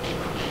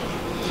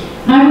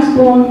 I was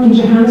born in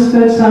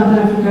Johannesburg, South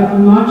Africa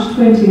on March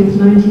 20th,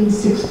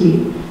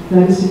 1960.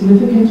 That is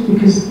significant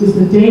because it was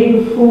the day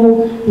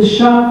before the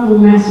Sharpeville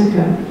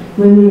massacre,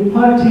 when the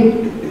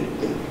apartheid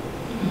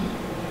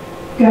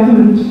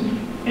government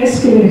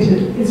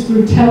escalated its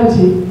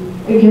brutality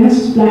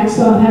against black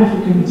South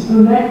Africans.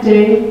 On that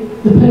day,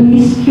 the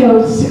police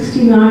killed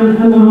 69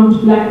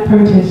 unarmed black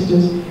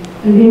protesters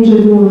and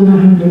injured more than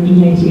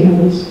 180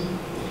 others.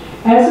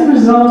 As a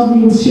result of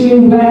the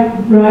ensuing black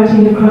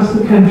rioting across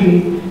the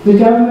country, the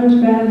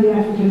government banned the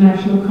African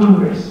National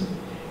Congress.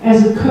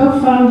 As a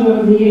co-founder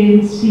of the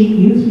ANC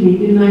Youth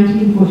League in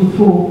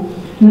 1944,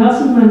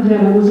 Nelson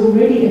Mandela was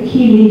already a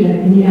key leader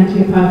in the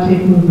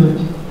anti-apartheid movement.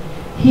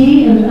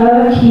 He and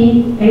other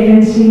key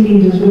ANC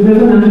leaders were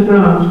driven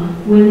underground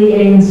when the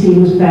ANC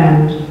was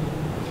banned.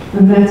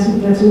 And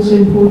that's also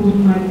important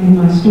in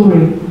my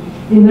story.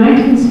 In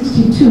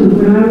 1962,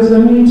 when I was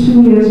only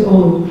 2 years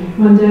old,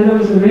 Mandela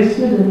was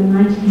arrested, and in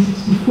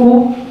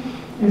 1964,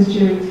 as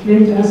Jerry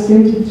explained to us,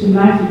 sentenced to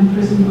life in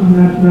prison on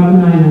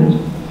Robben Island.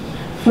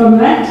 From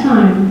that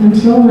time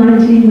until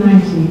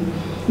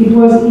 1990, it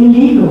was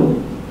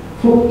illegal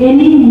for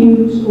any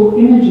news or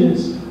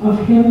images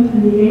of him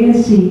and the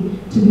ANC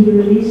to be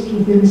released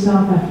within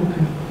South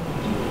Africa.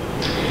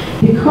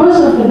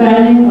 Because of the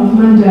banning of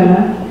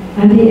Mandela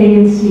and the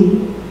ANC,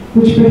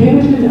 which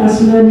prohibited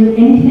us learning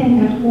anything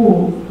at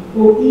all,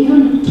 or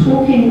even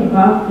talking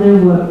about their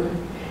work.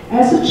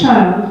 As a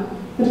child,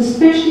 but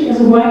especially as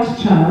a white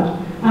child,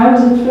 I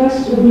was at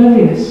first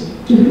oblivious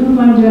to who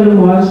Mandela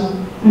was,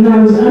 and I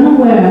was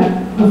unaware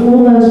of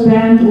all those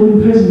banned or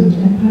imprisoned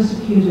and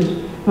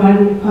persecuted by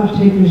the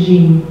apartheid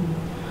regime.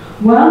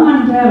 While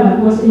Mandela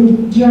was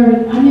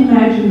enduring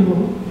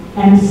unimaginable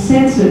and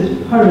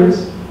censored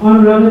horrors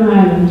on Robben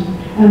Island,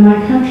 and my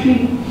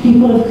country,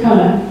 people of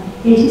colour,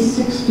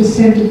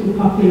 86% of the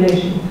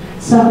population,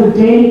 suffered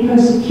daily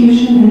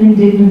persecution and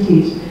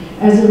indignities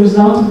as a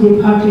result of the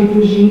apartheid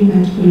regime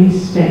and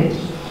police state.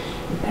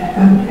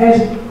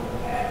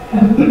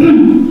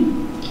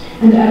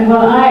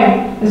 While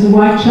I, as a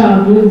white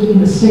child, lived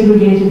in a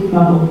segregated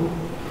bubble.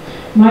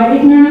 My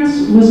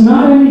ignorance was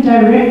not only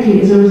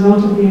directly as a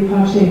result of the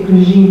apartheid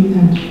regime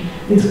and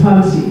its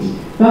policies,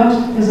 but,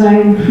 as I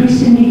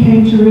increasingly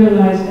came to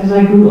realize as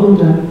I grew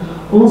older,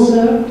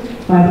 also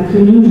by the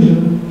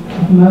collusion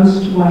of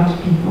most white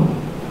people,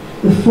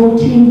 the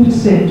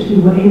 14%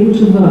 who were able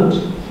to vote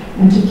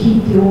and to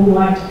keep the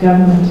all-white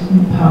government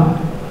in power.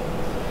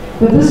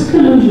 But this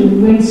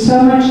collusion went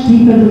so much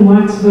deeper than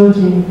whites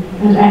voting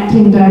and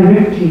acting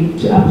directly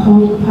to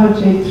uphold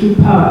apartheid through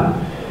power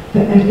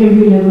at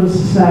every level of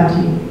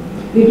society.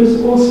 It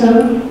was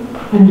also,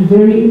 and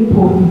very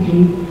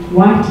importantly,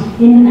 white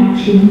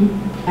inaction,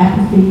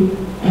 apathy,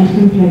 and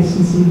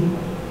complacency.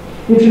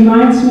 It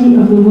reminds me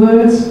of the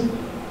words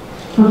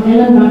of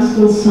Ellen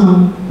Buxtall's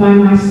song, By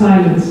My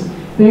Silence,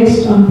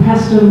 based on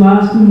Pastor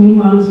Marston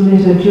Niemöller's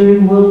letter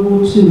during World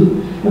War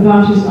II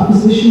about his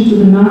opposition to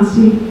the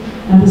Nazi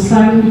and the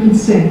silent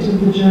consent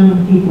of the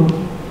German people.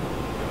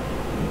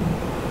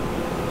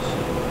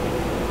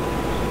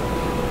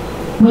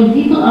 When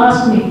people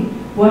ask me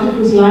what it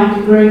was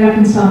like growing up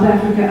in South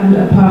Africa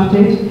under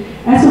apartheid,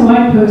 as a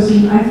white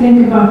person, I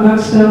think about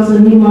Buxtall's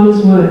and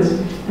Niemöller's words,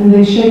 and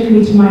they shake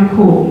me to my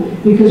core,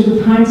 because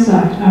with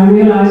hindsight, I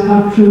realize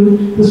how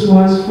true this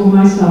was for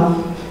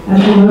myself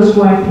and for most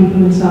white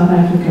people in South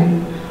Africa.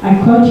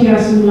 I quote here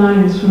some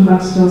lines from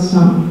Buxtall's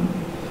song.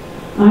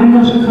 I'm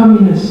not a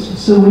communist,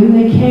 so when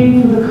they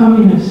came for the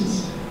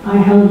communists, I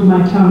held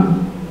my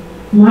tongue,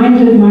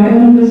 minded my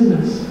own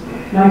business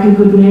like a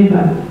good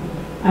neighbor.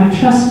 I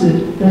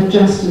trusted that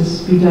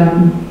justice be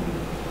done.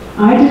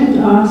 I didn't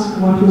ask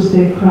what was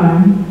their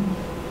crime.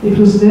 It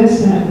was their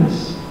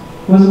sadness,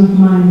 wasn't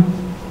mine.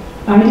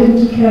 I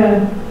didn't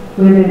care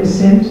where they were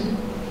sent.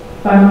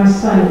 By my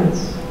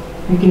silence,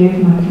 I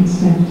gave my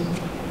consent.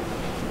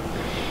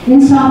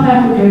 In South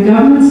Africa,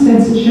 government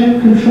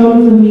censorship, control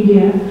of the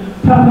media,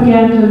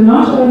 propaganda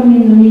not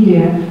only in the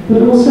media,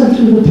 but also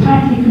through the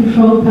tightly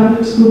controlled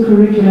public school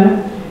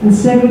curricula and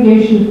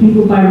segregation of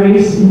people by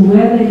race in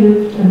where they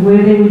lived and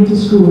where they went to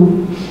school,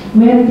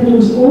 meant that it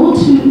was all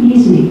too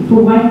easy for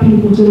white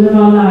people to live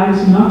our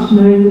lives not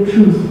knowing the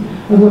truth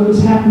of what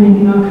was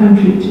happening in our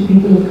country to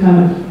people of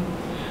color.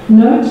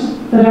 Note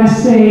that I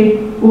say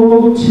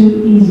all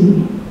too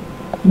easy,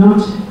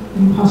 not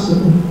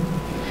impossible.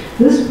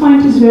 This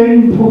point is very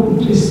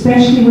important,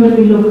 especially when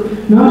we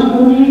look not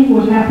only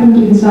what happened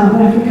in South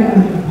Africa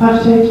under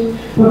apartheid,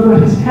 but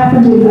what has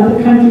happened in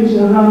other countries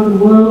around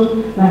the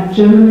world, like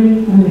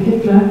Germany under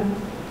Hitler,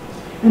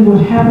 and what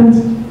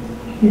happens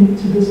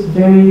to this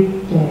very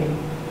day.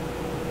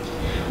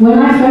 When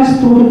I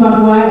first thought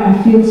about why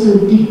I feel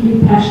so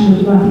deeply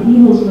passionate about the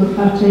evils of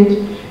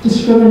apartheid,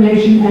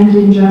 discrimination and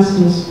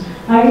injustice,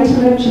 I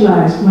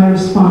intellectualized my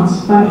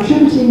response by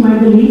attributing my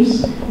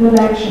beliefs and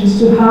actions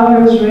to how I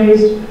was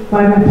raised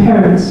by my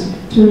parents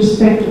to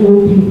respect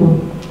all people.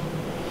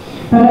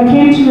 But I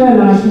came to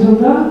realize that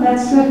although that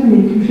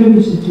certainly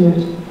contributed to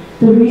it,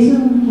 the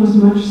reason was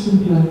much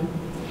simpler.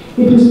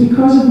 It was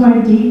because of my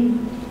deep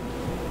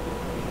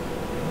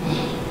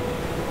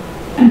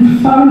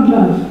and profound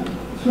love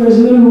for a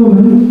Zulu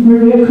woman,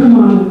 Maria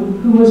Kumalo,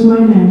 who was my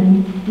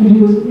nanny and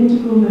who was an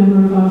integral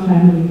member of our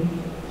family.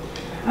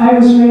 I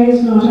was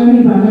raised not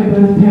only by my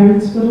birth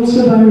parents, but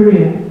also by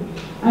Maria.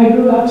 I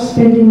grew up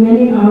spending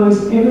many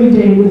hours every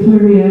day with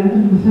Maria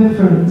and with her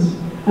friends,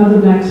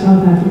 other black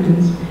South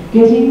Africans,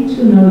 getting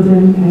to know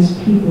them as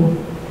people.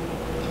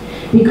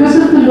 Because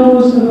of the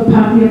laws of the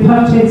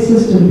apartheid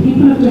system,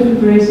 people of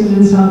different races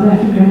in South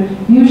Africa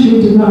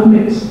usually did not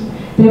mix.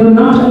 They were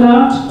not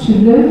allowed to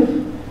live,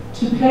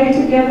 to play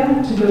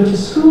together, to go to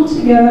school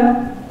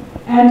together,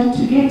 and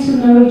to get to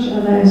know each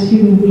other as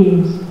human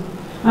beings.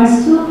 I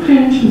still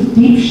cringe with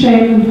deep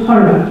shame and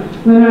horror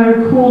when I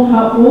recall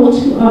how all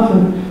too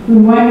often,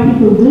 when white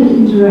people did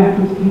interact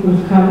with people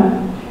of color,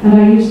 and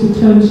I use the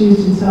terms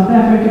used in South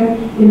Africa,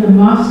 in a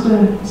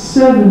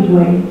master-servant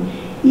way,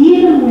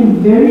 even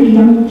when very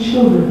young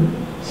children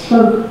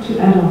spoke to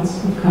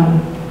adults of color.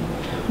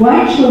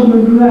 White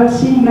children grew up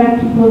seeing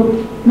black people,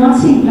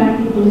 not seeing black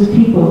people as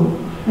people,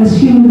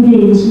 as human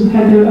beings who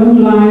had their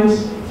own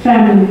lives,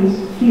 families,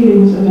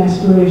 feelings, and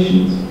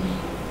aspirations.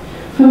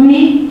 For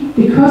me,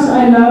 because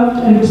I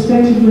loved and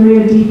respected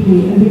Maria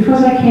deeply, and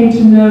because I came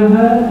to know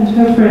her and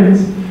her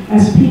friends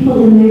as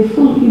people in their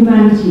full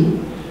humanity,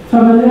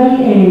 from an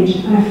early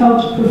age, I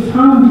felt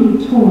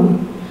profoundly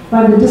torn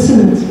by the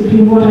dissonance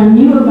between what I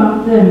knew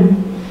about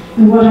them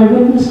and what I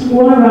witnessed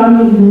all around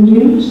me in the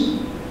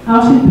news,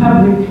 out in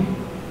public,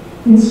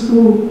 in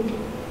school,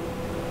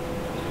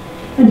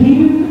 and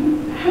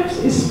even, perhaps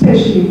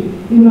especially,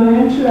 in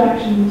my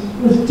interactions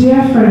with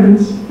dear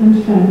friends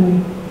and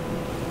family.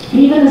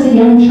 Even as a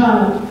young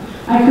child,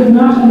 I could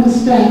not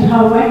understand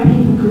how white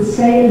people could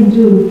say and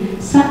do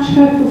such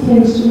hurtful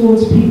things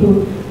towards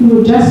people who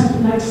were just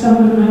like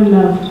someone I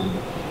loved.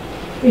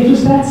 It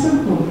was that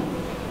simple.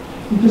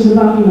 It was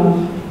about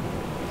love.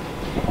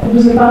 It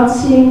was about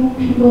seeing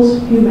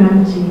people's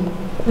humanity,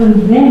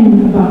 and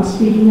then about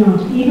speaking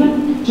out,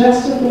 even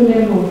just at the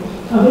level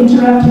of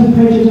interrupting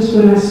prejudice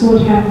when I saw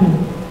it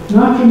happening,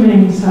 not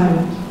remaining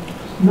silent,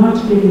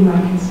 not giving my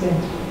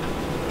consent.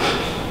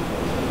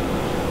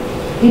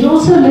 It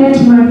also led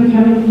to my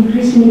becoming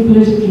increasingly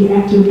politically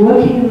active,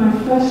 working in my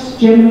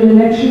first general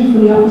election for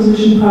the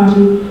opposition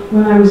party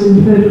when I was in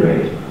 3rd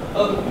grade.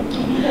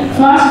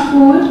 Fast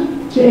forward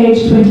to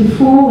age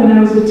 24, when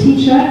I was a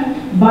teacher,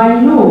 by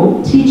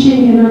law,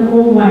 teaching in an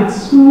all-white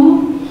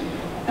school.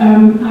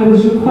 I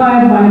was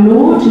required by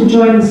law to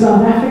join the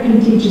South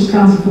African Teachers'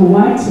 Council for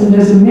Whites, and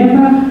as a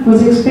member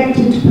was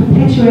expected to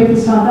perpetuate the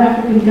South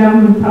African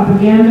government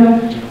propaganda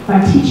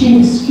by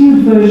teaching a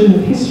skewed version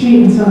of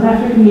history and South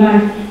African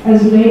life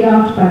as laid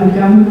out by the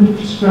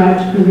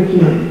government-prescribed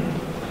curriculum.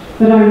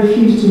 But I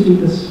refused to do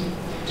this,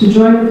 to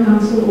join the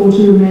council or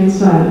to remain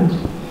silent.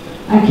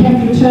 I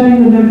kept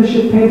returning the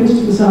membership papers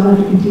to the South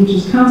African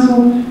Teachers'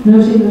 Council,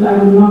 noting that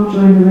I would not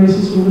join the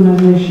racist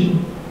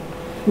organization.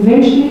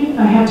 Eventually,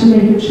 I had to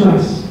make a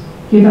choice: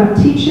 give up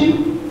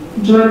teaching,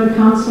 join the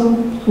council,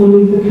 or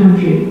leave the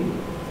country.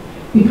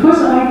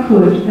 Because I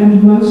could,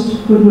 and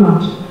most could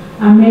not,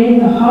 I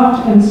made the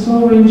heart and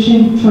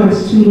soul-wrenching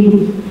choice to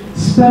leave,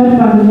 spurred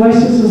by the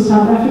voices of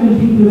South African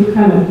people of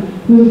color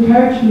who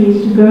encouraged me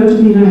to go to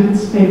the United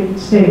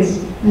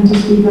States and to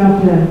speak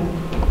out there.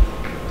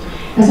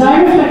 As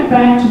I reflect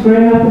back to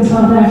growing up in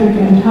South Africa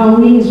and how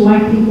we as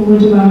white people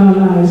went about our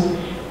lives,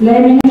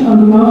 blaming it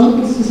on the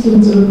multiple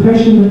systems of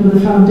oppression that were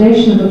the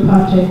foundation of the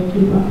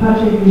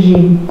apartheid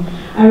regime,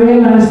 I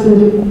realized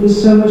that it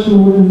was so much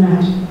more than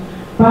that.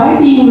 By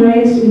being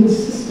raised in a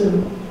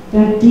system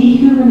that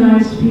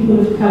dehumanized people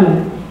of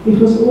color, it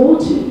was all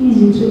too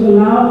easy to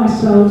allow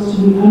ourselves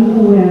to be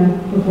unaware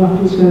of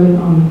what was going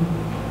on.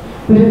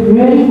 But it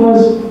really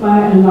was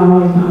by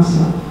allowing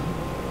ourselves.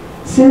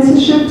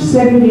 Censorship,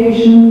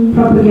 segregation,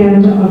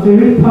 propaganda are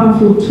very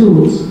powerful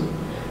tools,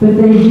 but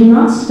they do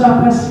not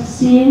stop us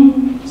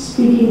seeing,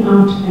 speaking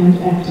out, and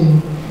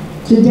acting.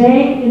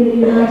 Today, in the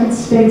United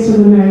States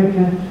of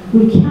America,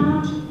 we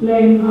cannot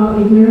blame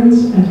our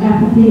ignorance and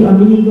apathy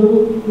on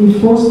legal,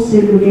 enforced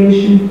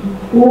segregation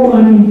or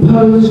on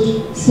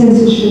imposed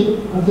censorship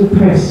of the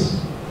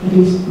press, at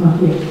least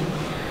not yet,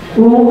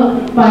 or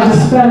by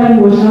dispelling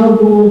what Al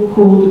Gore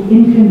called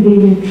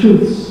inconvenient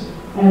truths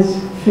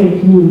as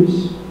fake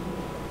news.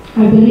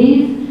 I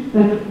believe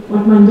that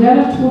what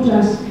Mandela taught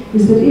us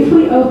is that if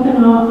we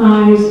open our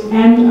eyes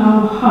and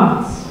our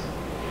hearts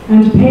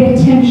and pay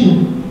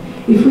attention,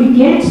 if we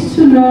get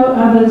to know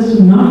others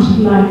not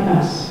like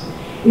us,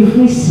 if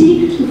we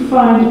seek to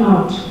find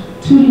out,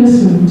 to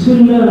listen, to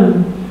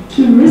learn,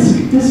 to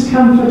risk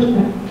discomfort,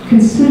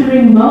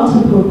 considering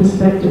multiple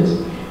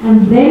perspectives,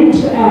 and then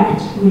to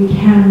act, we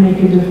can make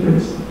a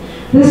difference.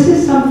 This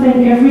is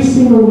something every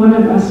single one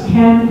of us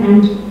can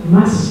and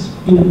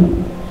must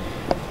do.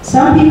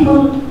 Some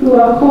people who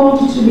are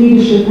called to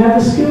leadership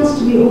have the skills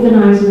to be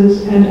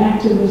organizers and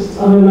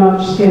activists on a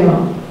large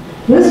scale.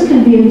 This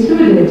can be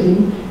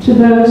intimidating to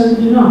those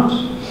who do not.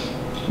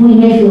 We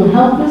may feel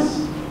helpless,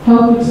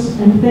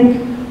 and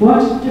think,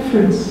 what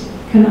difference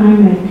can I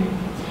make?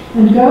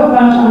 And go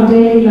about our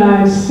daily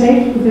lives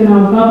safe within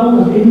our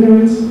bubble of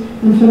ignorance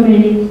and for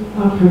many,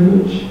 our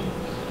privilege.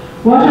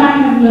 What I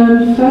have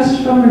learned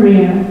first from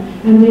Maria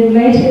and then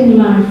later in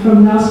life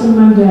from Nelson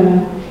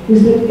Mandela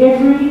is that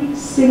every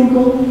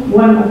single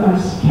one of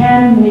us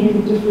can make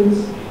a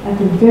difference at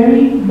the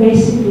very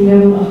basic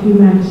level of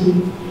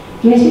humanity,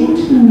 getting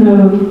to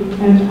know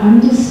and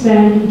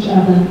understand each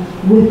other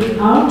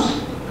without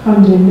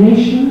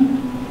condemnation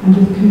and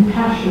with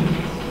compassion,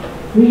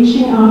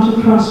 reaching out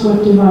across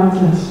what divides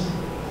us.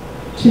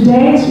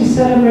 Today, as we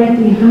celebrate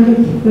the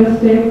 100th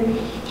birthday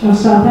of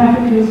South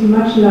Africa's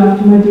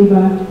much-loved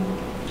Mandela,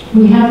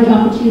 we have the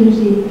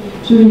opportunity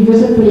to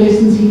revisit the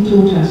lessons he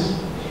taught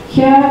us.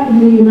 Here in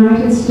the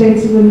United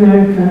States of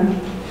America,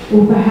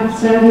 or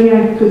perhaps sadly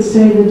I could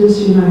say the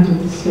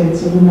disunited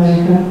States of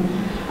America,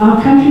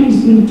 our country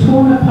is being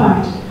torn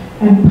apart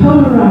and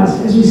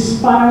polarized as we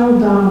spiral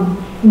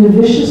down in a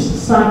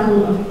vicious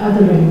cycle of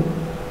othering.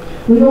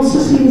 We also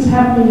see this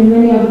happening in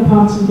many other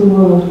parts of the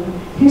world.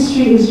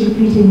 History is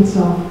repeating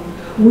itself.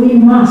 We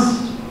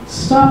must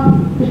stop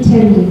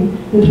pretending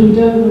that we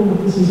don't know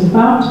what this is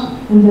about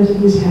and that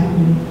it is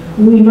happening.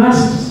 We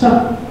must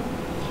stop.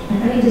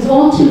 And it is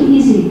all too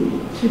easy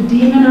to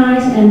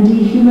demonize and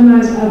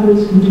dehumanize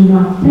others who do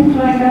not think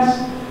like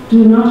us,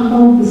 do not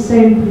hold the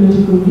same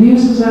political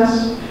views as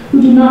us,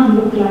 who do not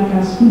look like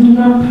us, who do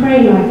not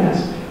pray like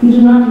us, who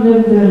do not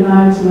live their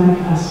lives like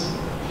us.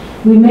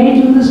 We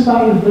may do this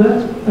by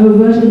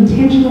overt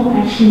intentional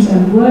actions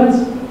and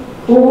words,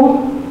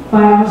 or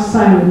by our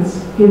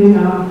silence, giving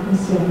our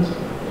consent.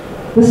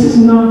 This is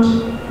not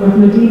what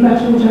Mandela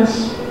taught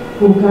us,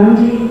 or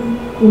Gandhi,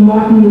 or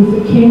Martin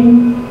Luther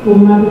King, or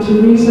Mother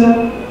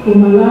Teresa, or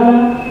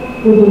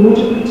Malala, or the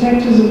water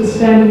protectors of the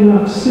Standing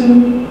Rock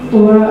Sioux,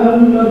 or our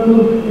own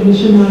local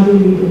Anishinaabe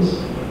leaders.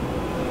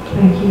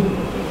 Thank you.